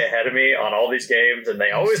way ahead of me on all these games, and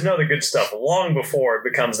they always know the good stuff long before it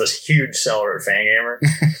becomes this huge seller at Fangamer.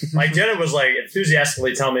 Like Jenna was like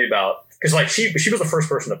enthusiastically telling me about, because like she was the first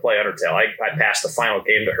person to play Undertale. I passed the final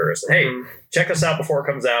game to her. I said, hey, check us out before it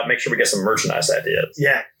comes out. Make sure we get some merchandise ideas.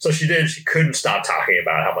 Yeah. So she did. She couldn't stop talking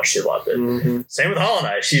about how much she loved it. Mm-hmm. Same with Hollow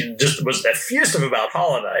Knight. She just was effusive about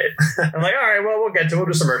Hollow Knight. I'm like, all right, well, we'll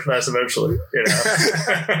do some merchandise eventually. You know.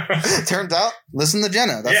 Turns out, listen to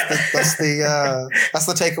Jenna. That's the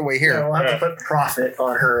takeaway here. Yeah, we'll have to put profit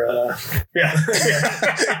on her. Yeah.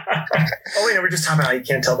 Oh wait, no, we're just talking about how you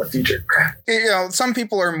can't tell the future. Crap. You know, some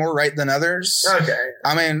people are more right than others. Okay.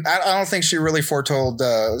 I mean, I don't think she really foretold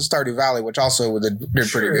Stardew Valley, which also did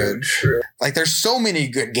pretty good. True. Like, there's so many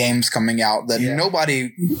good games coming out that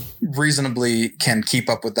nobody reasonably can keep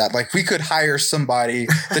up with that. Like, we could hire somebody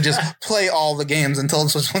to just play all the games and tell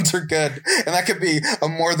us which ones are good, and that could be a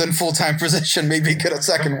more than full-time position. Maybe get a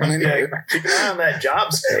second one anyway. Keep an eye on that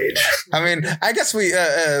jobs page. I mean, I guess we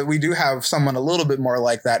do have someone a little bit more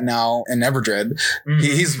like that now in Everdread.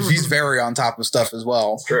 He's very on top of stuff as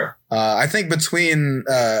well. That's true. I think between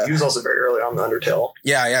he was also very early on the Undertale.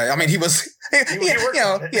 Yeah. I mean, he was. He worked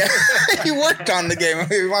on the game.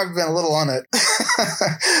 He might have been a little on it,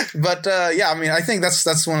 but I mean, I think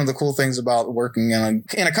that's one of the cool things about working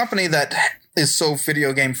in a company that is so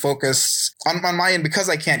video game focused. On my end, because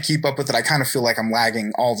I can't keep up with it, I kind of feel like I'm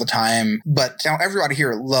lagging all the time. But everybody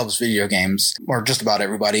here loves video games, or just about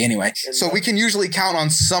everybody anyway. So we can usually count on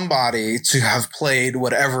somebody to have played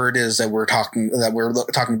whatever it is that we're talking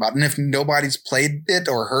about. And if nobody's played it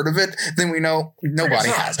or heard of it, then we know nobody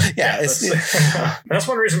has. Yeah, that's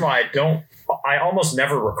one reason why I almost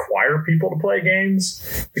never require people to play games,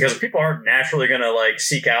 because if people aren't naturally going to like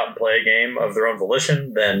seek out and play a game of their own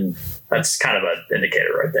volition, then that's kind of an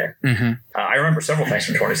indicator right there. Mm-hmm. I remember several things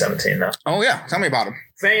from 2017 though. Oh yeah, tell me about them.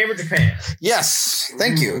 Fangamer Japan. Yes,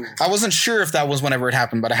 thank you. I wasn't sure if that was whenever it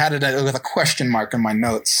happened, but I had it with a question mark in my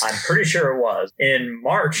notes. I'm pretty sure it was in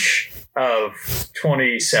March of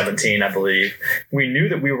 2017, I believe. We knew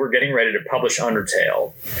that we were getting ready to publish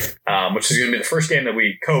Undertale, which is going to be the first game that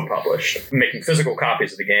we co-published, making physical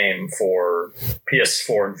copies of the game for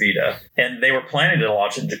PS4 and Vita. And they were planning to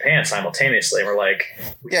launch it in Japan simultaneously. And we're like,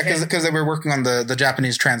 because they were working on the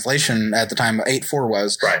Japanese translation at the time. 8.4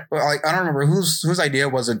 was right. Well, like, I don't remember whose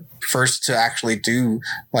idea was it first to actually do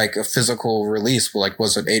like a physical release. Like,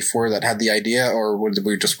 was it 8.4 that had the idea, or were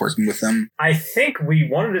we just working with them? I think we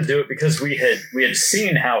wanted to do it because we had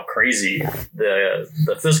seen how crazy the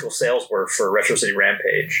physical sales were for Retro City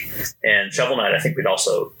Rampage and Shovel Knight. I think we'd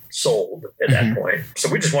also sold at that point. So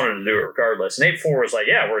we just wanted to do it regardless. And 8.4 was like,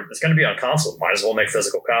 it's going to be on console. Might as well make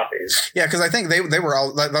physical copies. Yeah, because I think they were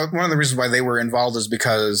all, one of the reasons why they were involved is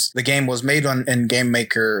because the game was made in Game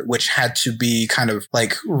Maker, which had to be kind of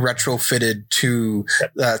like retrofitted to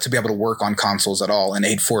be able to work on consoles at all. And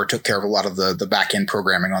 8.4 took care of a lot of the back end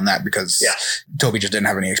programming on that because Toby just didn't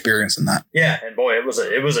have any experience in that. Yeah, and boy, it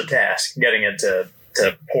was a task getting it to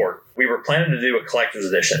port. We were planning to do a collector's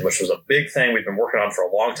edition, which was a big thing we've been working on for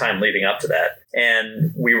a long time leading up to that.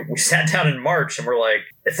 And we sat down in March and we're like,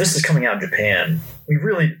 if this is coming out in Japan, we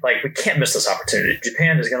can't miss this opportunity.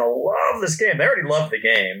 Japan is going to love this game. They already loved the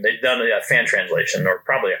game. They'd done a fan translation, or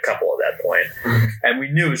probably a couple at that point. And we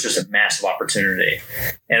knew it was just a massive opportunity.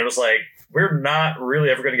 And it was like, we're not really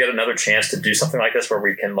ever going to get another chance to do something like this where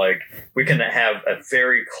we can have a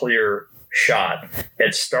very clear shot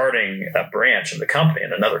at starting a branch of the company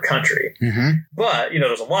in another country. But,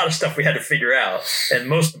 there's a lot of stuff we had to figure out. And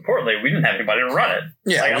most importantly, we didn't have anybody to run it.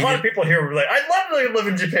 Yeah, like a lot of people here were like, I'd love to live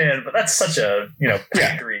in Japan, but that's such a,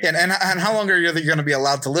 dream. And how long are you going to be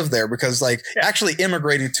allowed to live there? Because actually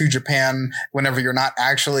immigrating to Japan whenever you're not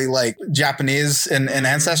actually like Japanese in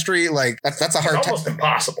ancestry, like that's a hard almost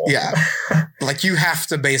impossible. Yeah. Like you have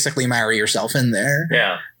to basically marry yourself in there.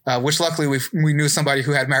 Yeah. Which luckily we knew somebody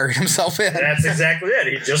who had married himself in. That's exactly it.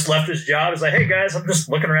 He just left his job. He's like, hey guys, I'm just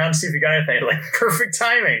looking around to see if you got anything. Like, perfect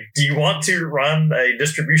timing. Do you want to run a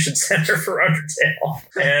distribution center for Undertale?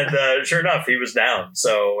 And sure enough, he was down.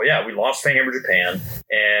 So yeah, we launched Fangamer Japan,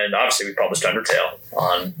 and obviously we published Undertale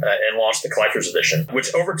and launched the collector's edition,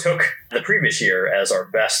 which overtook the previous year as our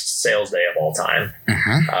best sales day of all time.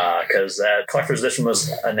 Because that collector's edition was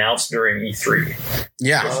announced during E3.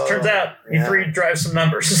 Yeah. Which turns out E3 drives some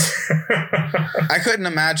numbers. I couldn't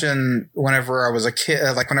imagine whenever I was a kid,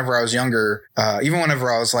 whenever I was younger, even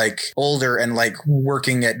whenever I was like older and like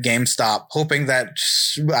working at GameStop, hoping that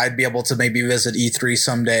I'd be able to maybe visit E3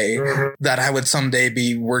 someday, that I would someday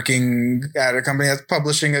be working at a company that's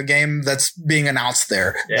publishing a game that's being announced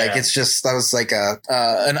there. Yeah. Like it's just, that was like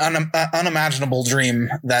an unimaginable dream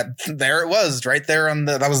that there it was right there on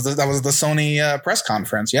that was the Sony press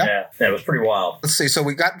conference. Yeah, it was pretty wild. Let's see. So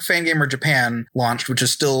we got Fangamer Japan launched, which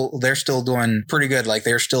is they're still doing pretty good. Like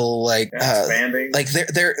they're still like expanding. Like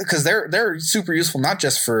they're super useful, not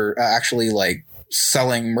just for actually like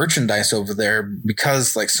selling merchandise over there,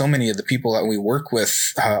 because like so many of the people that we work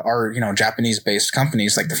with are Japanese based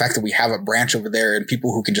companies. Like the fact that we have a branch over there and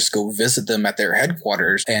people who can just go visit them at their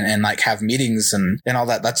headquarters and like have meetings and all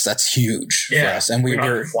that, that's huge for us. And we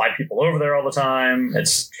fly people over there all the time.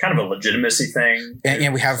 It's kind of a legitimacy thing.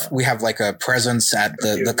 And we have like a presence at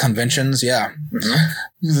the conventions. Yeah.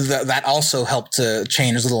 That also helped to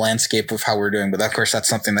change the landscape of how we're doing. But of course, that's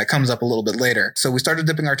something that comes up a little bit later. So we started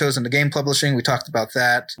dipping our toes into game publishing. We talked about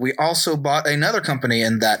that. We also bought another company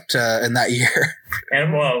in that year.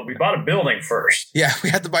 And we bought a building first. Yeah, we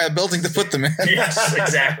had to buy a building to put them in. Yes,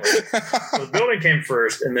 exactly. So the building came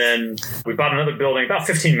first, and then we bought another building about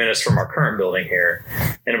 15 minutes from our current building here,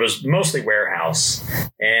 and it was mostly warehouse.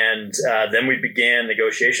 And then we began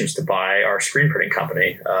negotiations to buy our screen printing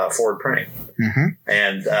company, Forward Printing.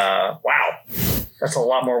 And wow. That's a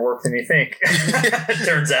lot more work than you think, it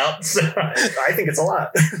turns out. So, I think it's a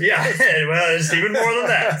lot. Yeah, well, it's even more than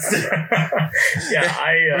that.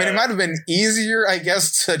 I mean, it might have been easier, I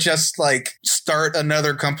guess, to just like start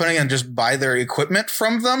another company and just buy their equipment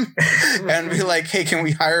from them and be like, hey, can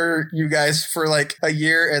we hire you guys for like a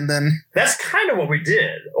year? And then that's kind of what we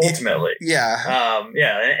did ultimately.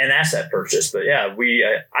 An asset purchase. But yeah,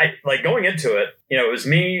 I like going into it, it was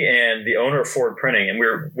me and the owner of Forward Printing, and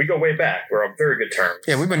we go way back. We're on very good terms.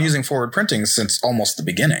 Yeah, we've been using Forward Printing since almost the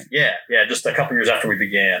beginning. Yeah, just a couple years after we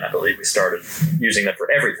began, I believe we started using them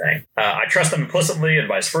for everything. I trust them implicitly and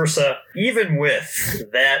vice versa. Even with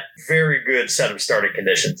that very good set of starting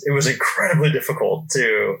conditions, it was incredibly difficult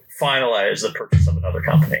to finalize the purchase of another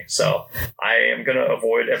company. So I am going to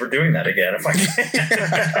avoid ever doing that again if I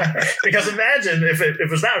can. Because imagine if it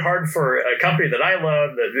was that hard for a company that I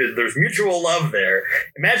love, that there's mutual love there.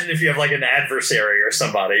 Imagine if you have like an adversary or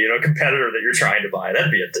somebody, a competitor that you're trying to buy.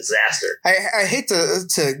 That'd be a disaster. I hate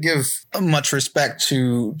to give much respect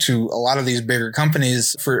to a lot of these bigger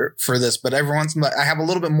companies for this, but I have a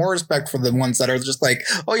little bit more respect for the ones that are just like,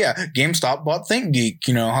 oh yeah, GameStop bought ThinkGeek,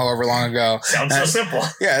 however long ago. Sounds so simple.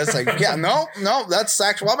 Yeah, it's like, yeah, no, that's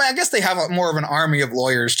actually, well, I mean, I guess they have more of an army of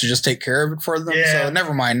lawyers to just take care of it for them. Yeah. So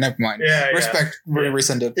never mind. Yeah, respect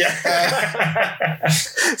rescinded. Yeah.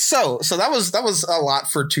 So that was a lot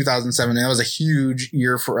for 2017. That was a huge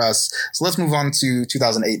year for us. So let's move on to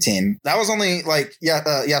 2018. That was only like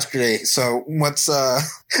yesterday. So what's do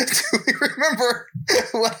we remember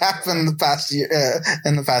what happened the past year?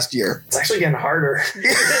 In the past year, it's actually getting harder.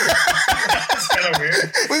 It's kind of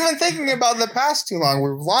weird. We've been thinking about the past too long.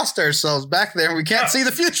 We've lost ourselves back there. We can't see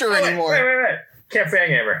the future anymore. Wait. Camp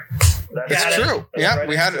Fangamer. That's true. Yeah, right.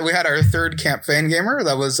 we had our third Camp Fangamer.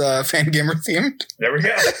 That was Fangamer themed. There we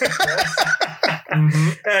go.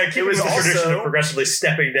 It was a tradition of progressively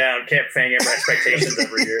stepping down Camp Fangamer expectations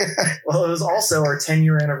every year. Well, it was also our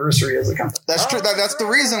 10-year anniversary as a company. That's true. That's the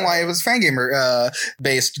reason why it was Fangamer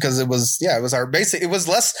based, because it was our basic. It was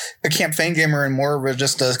less a Camp Fangamer and more of a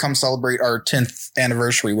just to come celebrate our 10th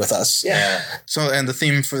anniversary with us. Yeah. So, and the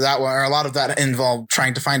theme for that one, or a lot of that involved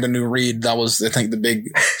trying to find a new read. That was, I think, the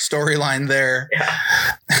big storyline there. Yeah.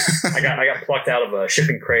 I got plucked out of a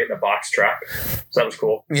shipping crate in a box truck. So that was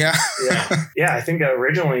cool. Yeah. Yeah. I think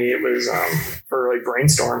originally it was for like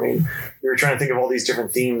brainstorming. We were trying to think of all these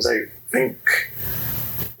different themes. I think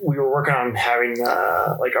we were working on having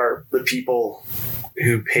the people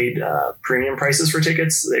who paid premium prices for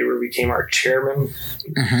tickets. They became our chairman,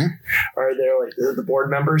 or they're like the board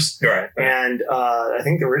members. Right. And I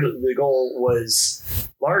think the goal was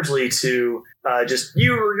largely to just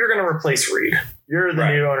you're going to replace Reed. You're the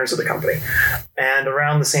new owners of the company. And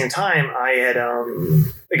around the same time, I had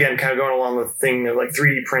again kind of going along with the thing of like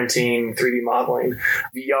 3D printing, 3D modeling.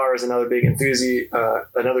 VR is another big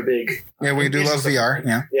another big. Yeah, we do love VR.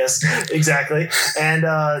 Yeah. Yes, exactly. And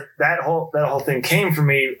that whole thing came from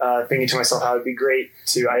me thinking to myself how it'd be great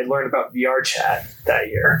to. I learned about VR chat that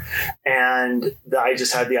year, and I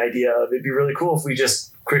just had the idea of it'd be really cool if we just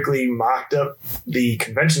quickly mocked up the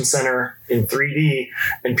convention center in 3D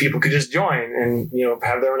and people could just join and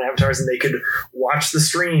have their own avatars and they could watch the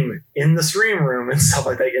stream in the stream room and stuff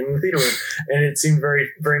like that in the theater room. And it seemed very,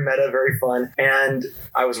 very meta, very fun. And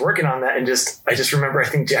I was working on that and I just remember I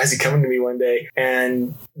think Jazzy coming to me one day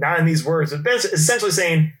and not in these words, but essentially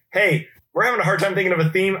saying, hey, we're having a hard time thinking of a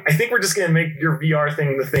theme. I think we're just going to make your VR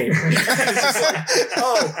thing the theme. It's just like,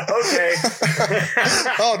 oh, okay.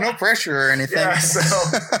 Oh, no pressure or anything. Yeah,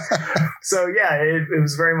 so yeah, it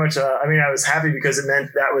was very much, I was happy because it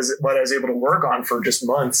meant that was what I was able to work on for just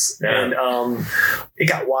months. Yeah. And it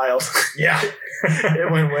got wild. Yeah.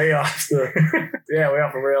 It went way off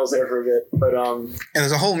the rails there for a bit. But and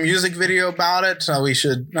there's a whole music video about it. We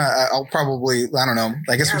should, I'll probably, I don't know.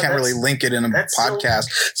 I guess we can't really link it in a podcast.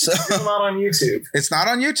 Still not on YouTube. It's not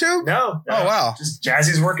on YouTube? No. Oh, wow. Just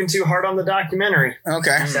Jazzy's working too hard on the documentary.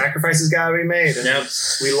 Okay. Sacrifices gotta be made. And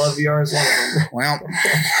we love VR as one of them.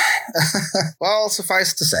 Well,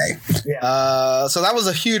 suffice to say. Yeah. So that was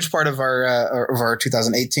a huge part of our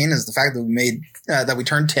 2018 is the fact that we made that we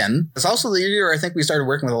turned 10. It's also the year I think we started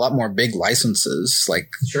working with a lot more big licenses. Like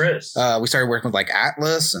sure is. We started working with like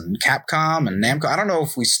Atlas and Capcom and Namco. I don't know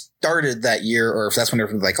if we started that year or if that's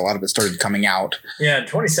when like a lot of it started coming out. Yeah, in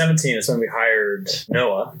 2017 is when we hired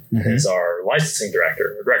Noah as our licensing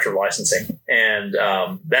director of licensing. And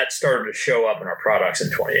that started to show up in our products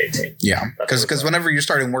in 2018. Yeah, because whenever you're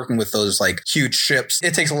starting working with those like huge ships,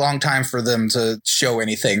 it takes a long time for them to show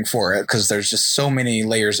anything for it because there's just so many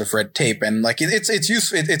layers of red tape. And like it's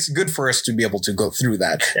useful. It's good for us to be able to go through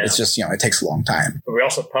that. Yeah. It's just, it takes a long time. But we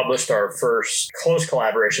also published our first close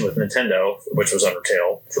collaboration with Nintendo, which was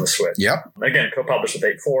Undertale for the Switch. Yep. Again, co-published with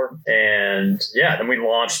 8.4. And yeah, then we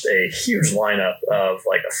launched a huge lineup of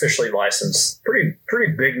like officially licensed, pretty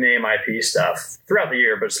big name IP stuff throughout the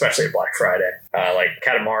year, but especially at Black Friday. Like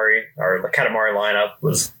Katamari, our Katamari lineup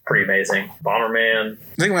was pretty amazing. Bomberman.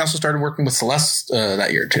 I think we also started working with Celeste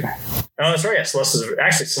that year too. Oh, that's right. Yeah,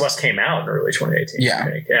 Celeste came out in early 2018. Yeah.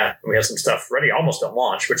 I think. Yeah. We had some stuff ready almost at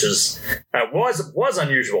launch, which is was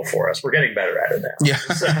unusual for us. We're getting better at it now. Yeah.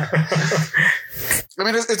 I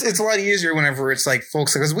mean, it's a lot easier whenever it's like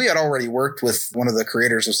folks, because we had already worked with one of the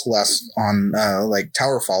creators of Celeste on like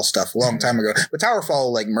Towerfall stuff a long time ago. But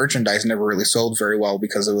Towerfall like merchandise never really sold very well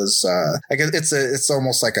because it was like it's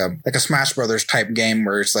almost like a Smash Brothers type game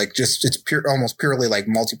where it's like almost purely like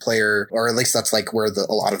multiplayer, or at least that's like where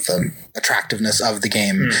a lot of the attractiveness of the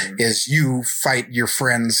game is. You fight your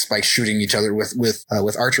friends by shooting each other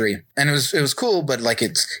with archery, and it was cool, but like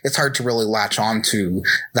it's hard to really latch on to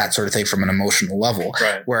that sort of thing from an emotional level.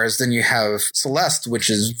 Right. Whereas then you have Celeste, which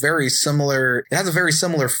is very similar. It has a very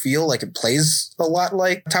similar feel. Like it plays a lot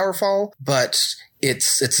like Towerfall, but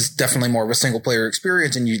it's definitely more of a single player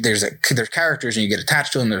experience. And there's characters and you get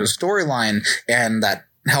attached to them. There's a storyline, and that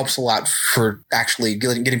helps a lot for actually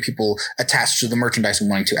getting people attached to the merchandise and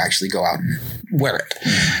wanting to actually go out and wear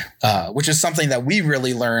it, which is something that we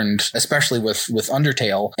really learned, especially with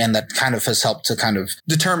Undertale, and that kind of has helped to kind of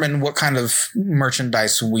determine what kind of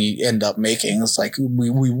merchandise we end up making. It's like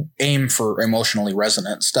we aim for emotionally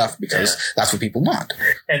resonant stuff because that's what people want.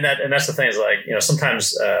 And that's the thing is like,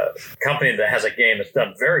 sometimes a company that has a game that's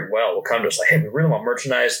done very well will come to us like, hey, we really want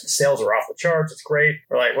merchandise. The sales are off the charts. It's great.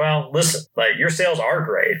 We're like, well, listen, like your sales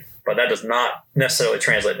are great, but that does not necessarily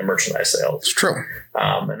translate to merchandise sales. It's true.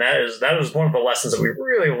 And that is one of the lessons that we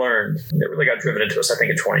really learned that really got driven into us, I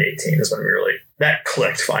think, in 2018 is when that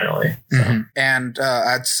clicked finally. So. Mm-hmm. And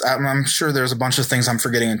I'm sure there's a bunch of things I'm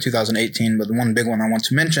forgetting in 2018, but the one big one I want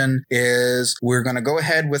to mention is we're going to go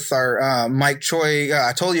ahead with our Mike Choi.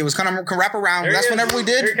 I told you it was kind of wrap around. That's whenever we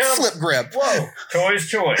did Flip Grip. Whoa. Choi's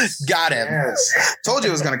choice. Got him. Yes. Told you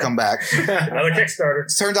it was going to come back. Another Kickstarter.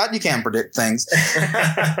 Turns out you can predict things.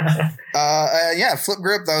 Flip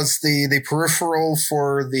Grip, that was the peripheral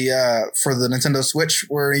for the Nintendo Switch,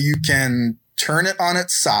 where you can turn it on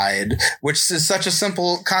its side, which is such a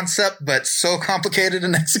simple concept, but so complicated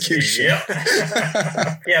in execution.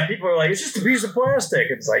 Yep. Yeah, people are like, it's just a piece of plastic.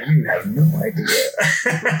 It's like, you have no idea.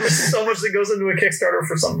 There's so much that goes into a Kickstarter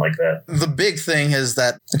for something like that. The big thing is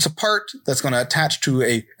that it's a part that's going to attach to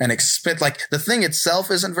an expense. Like, the thing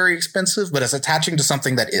itself isn't very expensive, but it's attaching to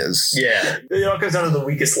something that is. Yeah. It all comes down to the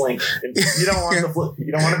weakest link. You don't want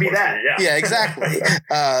you don't want to be that. Yeah, exactly.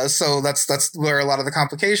 So that's where a lot of the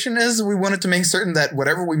complication is. We wanted to make certain that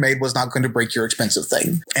whatever we made was not going to break your expensive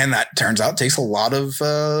thing. And that turns out takes a lot of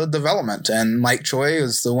development. And Mike Choi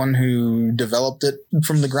is the one who developed it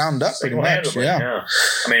from the ground up, pretty much. Yeah.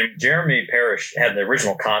 I mean, Jeremy Parrish had the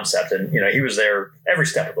original concept, and he was there every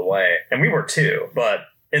step of the way, and we were too. But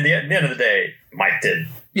at the end of the day, Mike did.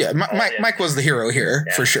 Yeah, Mike was the hero here,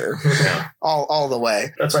 for sure. Yeah. All the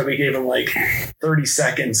way. That's why we gave him like 30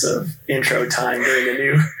 seconds of intro time during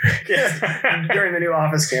the new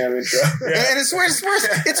Office Cam intro. Yeah. And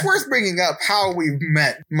it's worth bringing up how we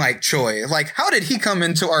met Mike Choi. Like, how did he come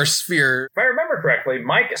into our sphere? If I remember correctly,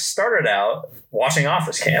 Mike started out watching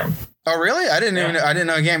Office Cam. Oh, really? I didn't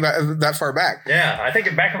know a game that far back. Yeah, I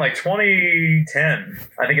think back in like 2010,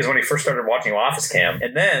 I think is when he first started watching Office Cam.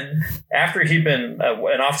 And then after he'd been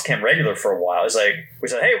an Office Cam regular for a while, we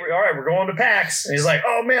said, hey, all right, we're going to PAX. And he's like,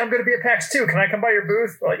 oh man, I'm going to be at PAX too. Can I come by your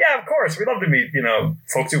booth? We're like, yeah, of course. We'd love to meet,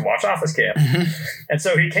 folks who watch Office Cam. Mm-hmm. And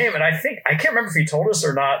so he came, and I can't remember if he told us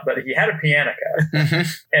or not, but he had a pianica. Mm-hmm.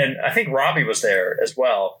 And I think Robbie was there as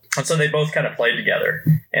well. And so they both kind of played together.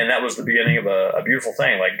 And that was the beginning of a beautiful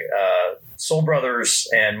thing. Like, Soul Brothers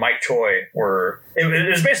and Mike Choi it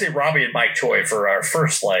was basically Robbie and Mike Choi for our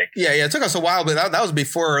first, Yeah, it took us a while, but that was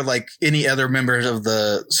before, any other members of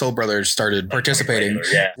the Soul Brothers started participating.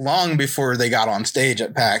 Long before they got on stage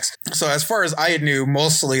at PAX. So as far as I knew,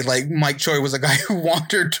 mostly, Mike Choi was a guy who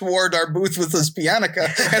wandered toward our booth with his pianica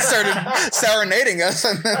and started serenading us,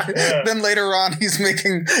 and then later on he's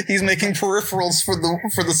making peripherals for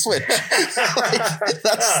the Switch. That's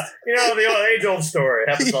the age-old story.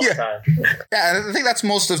 Happens all the time. Yeah, I think that's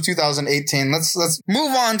most of 2018. Let's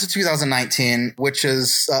move on to 2019, which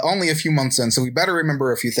is only a few months in, so we better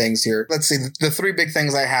remember a few things here. Let's see. The three big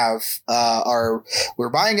things I have are we're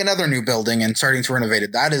buying another new building and starting to renovate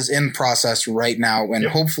it. That is in process right now, and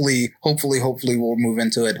hopefully we'll move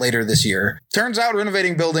into it later this year. Turns out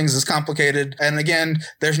renovating buildings is complicated, and again,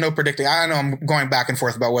 there's no predicting. I know I'm going back and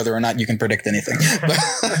forth about whether or not you can predict anything.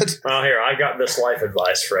 But well, here, I've got this life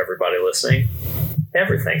advice for everybody listening.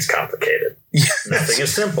 Everything's complicated. Yes. Nothing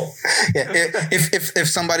is simple. Yeah. If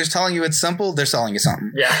somebody's telling you it's simple, they're selling you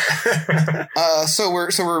something. Yeah. So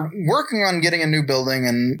we're working on getting a new building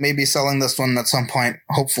and maybe selling this one at some point,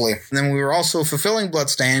 hopefully. And then we were also fulfilling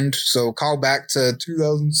Bloodstained. So call back to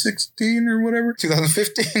 2016 or whatever.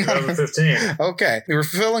 2015. 2015. Okay. We were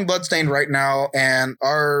fulfilling Bloodstained right now and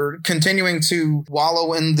are continuing to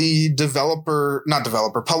wallow in the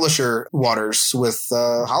publisher waters with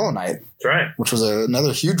Hollow Knight. That's right. Which was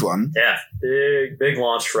another huge one. Yeah. Big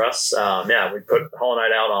launch for us. We put Hollow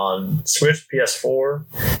Knight out on Switch, PS4,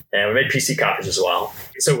 and we made PC copies as well.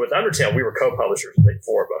 So with Undertale, we were co-publishers with Big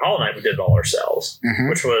Four, but Hollow Knight, we did it all ourselves,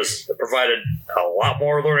 which provided a lot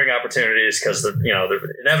more learning opportunities because,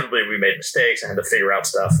 inevitably we made mistakes and had to figure out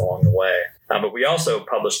stuff along the way. But we also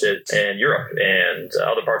published it in Europe and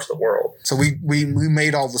other parts of the world. So we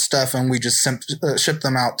made all the stuff and we just shipped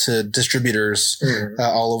them out to distributors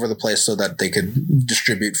all over the place so that they could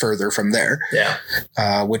distribute further from there. Yeah.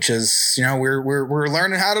 Which is, we're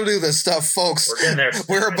learning how to do this stuff, folks. We're getting there.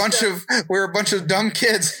 We're a bunch of dumb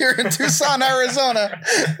kids here in Tucson, Arizona,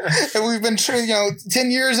 and we've been 10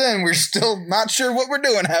 years in. We're still not sure what we're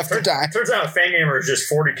doing half the time. Turns out Fangamer is just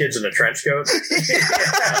 40 kids in a trench coat.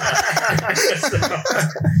 So,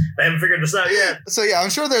 I haven't figured this out yet. So yeah, I'm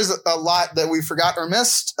sure there's a lot that we forgot or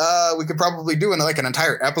missed. We could probably do an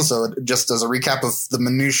entire episode just as a recap of the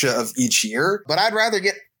minutia of each year. But I'd rather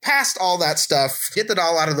get past all that stuff, get that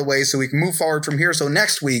all out of the way so we can move forward from here. So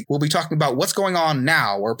next week, we'll be talking about what's going on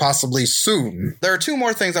now or possibly soon. There are two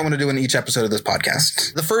more things I want to do in each episode of this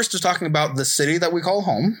podcast. The first is talking about the city that we call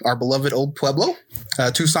home, our beloved old Pueblo,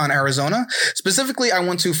 Tucson, Arizona. Specifically, I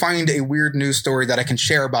want to find a weird news story that I can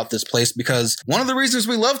share about this place because one of the reasons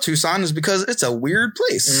we love Tucson is because it's a weird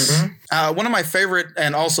place. One of my favorite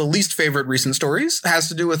and also least favorite recent stories has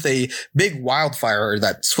to do with a big wildfire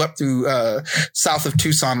that swept through south of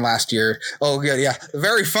Tucson last year. Oh, good. Yeah.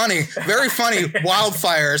 Very funny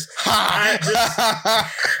wildfires. Ha!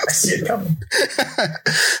 I see it coming.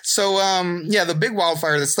 So, the big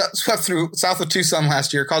wildfire that swept through south of Tucson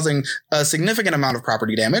last year, causing a significant amount of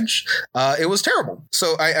property damage. It was terrible.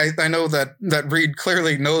 So I know that Reed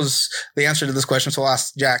clearly knows the answer to this question. So I'll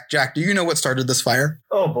ask Jack. Jack, do you know what started this fire?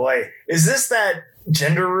 Oh boy. Is this that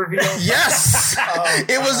gender reveal? Yes.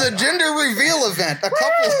 It was a gender reveal event.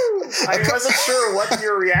 I wasn't sure what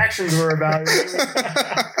your reactions were about.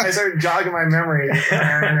 I started jogging my memory. It's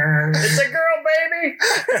a girl, baby.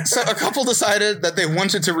 So a couple decided that they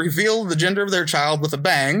wanted to reveal the gender of their child with a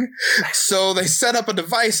bang. So they set up a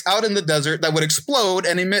device out in the desert that would explode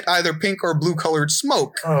and emit either pink or blue colored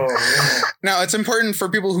smoke. Oh, man. Now, it's important for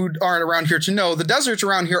people who aren't around here to know the deserts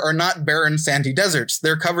around here are not barren, sandy deserts.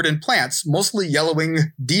 They're covered in plants, mostly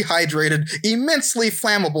yellowing, dehydrated, immensely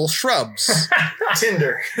flammable shrubs.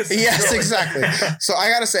 Tinder. Yes, exactly. So I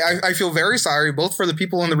gotta say, I feel very sorry both for the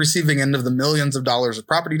people on the receiving end of the millions of dollars of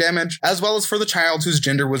property damage, as well as for the child whose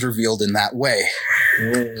gender was revealed in that way.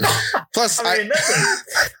 Plus, I mean,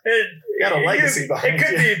 got a legacy behind it. It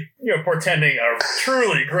could be, portending a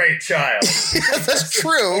truly great child. Yeah, that's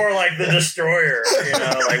true. Or like the destroyer,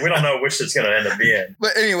 like we don't know which it's going to end up being.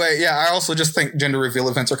 But anyway, yeah, I also just think gender reveal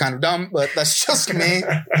events are kind of dumb, but that's just me.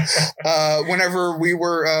 Whenever we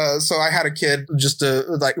were, so I had a kid just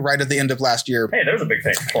right at the end of last year. Hey, there was a big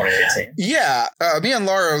thing for 2018. Yeah. Me and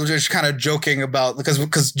Laura were just kind of joking about,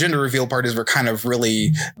 because gender reveal parties were kind of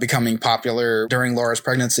really becoming popular during Laura's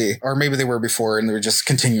pregnancy, or maybe they were before and they were just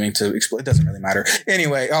continuing to explode. It doesn't really matter.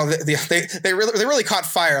 Anyway, they really caught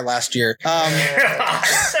fire last year. You planned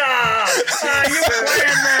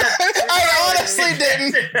that. I honestly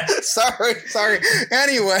didn't. Sorry.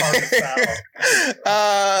 Anyway.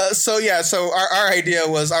 So our idea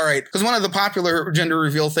was, all right, because one of the popular gender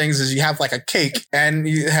reveal things is you have like a cake and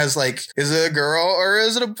it has like, is it a girl or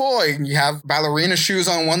is it a boy? And you have ballerina shoes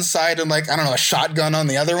on one side and like, I don't know, a shotgun on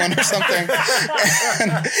the other one or something.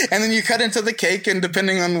 and then you cut into the cake, and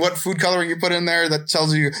depending on what food coloring you put in there, that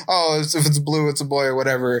tells you, if it's blue, it's a boy or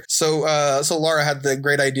whatever. So Laura had the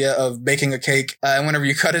great idea of baking a cake, and whenever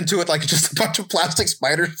you cut into it, like just a bunch of plastic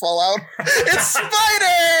spiders fall out. It's spiders!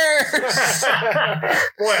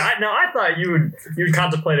 Boy, I thought you'd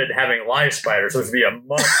contemplated having live spiders, which would be a much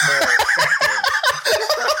more effective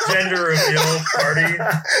gender reveal party.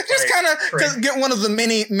 Just kind of get one of the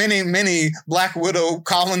many Black Widow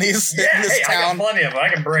colonies in this town. I got plenty of them. I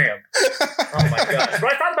can bring them. Oh my gosh.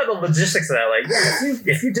 But I thought about the logistics of that. Like,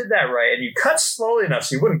 if you did that right and you cut slowly enough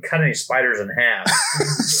so you wouldn't cut any spiders in half,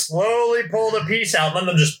 slowly pull the piece out and let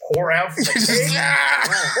them just pour out from the cake.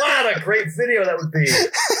 What a great video that would be.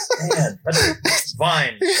 Man, that's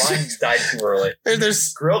Vine. Vine died too early.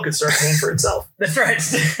 There's grill could start paying for itself. That's right.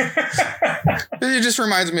 It just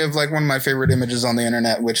reminds me of like one of my favorite images on the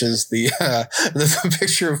internet, which is the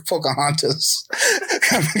picture of Pocahontas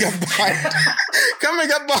coming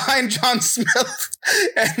up behind John Smith,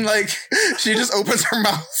 and like she just opens her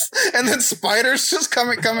mouth, and then spiders just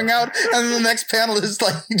coming out, and then the next panel is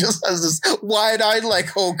like he just has this wide-eyed like,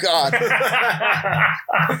 oh god.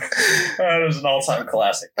 That was an all-time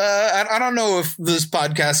classic. I don't know if this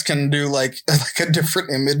podcast can do like a different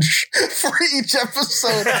image for each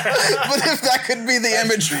episode, but if that could be the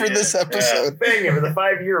image for this episode. Yeah. Bang, for the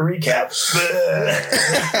 5-year recap.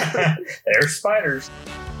 There's spiders.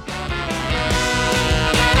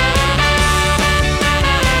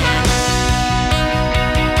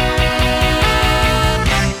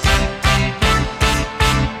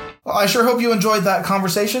 Well, I sure hope you enjoyed that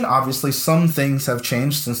conversation. Obviously, some things have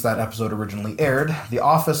changed since that episode originally aired. The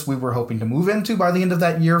office we were hoping to move into by the end of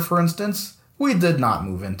that year, for instance, we did not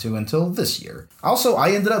move into until this year. Also,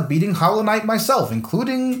 I ended up beating Hollow Knight myself,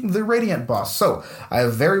 including the Radiant boss, so I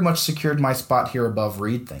have very much secured my spot here above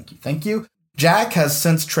Reed. Thank you. Jack has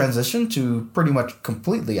since transitioned to pretty much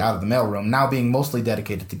completely out of the mailroom, now being mostly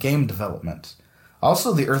dedicated to game development.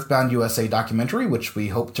 Also, the Earthbound USA documentary, which we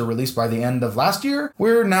hoped to release by the end of last year,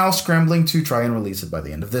 we're now scrambling to try and release it by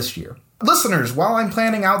the end of this year. Listeners, while I'm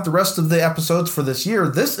planning out the rest of the episodes for this year,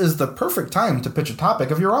 this is the perfect time to pitch a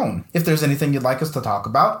topic of your own. If there's anything you'd like us to talk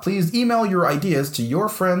about, please email your ideas to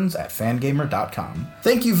yourfriends@fangamer.com.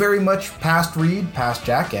 Thank you very much, Past Reed, Past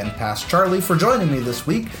Jack, and Past Charlie for joining me this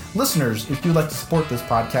week. Listeners, if you'd like to support this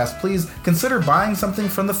podcast, please consider buying something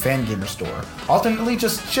from the Fangamer store. Alternately,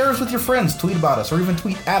 just share us with your friends, tweet about us, or even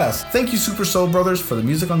tweet at us. Thank you, Super Soul Brothers, for the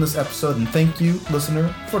music on this episode, and thank you,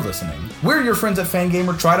 listener, for listening. We're your friends at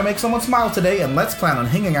Fangamer. Try to make someone smile today, and let's plan on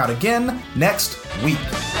hanging out again next week.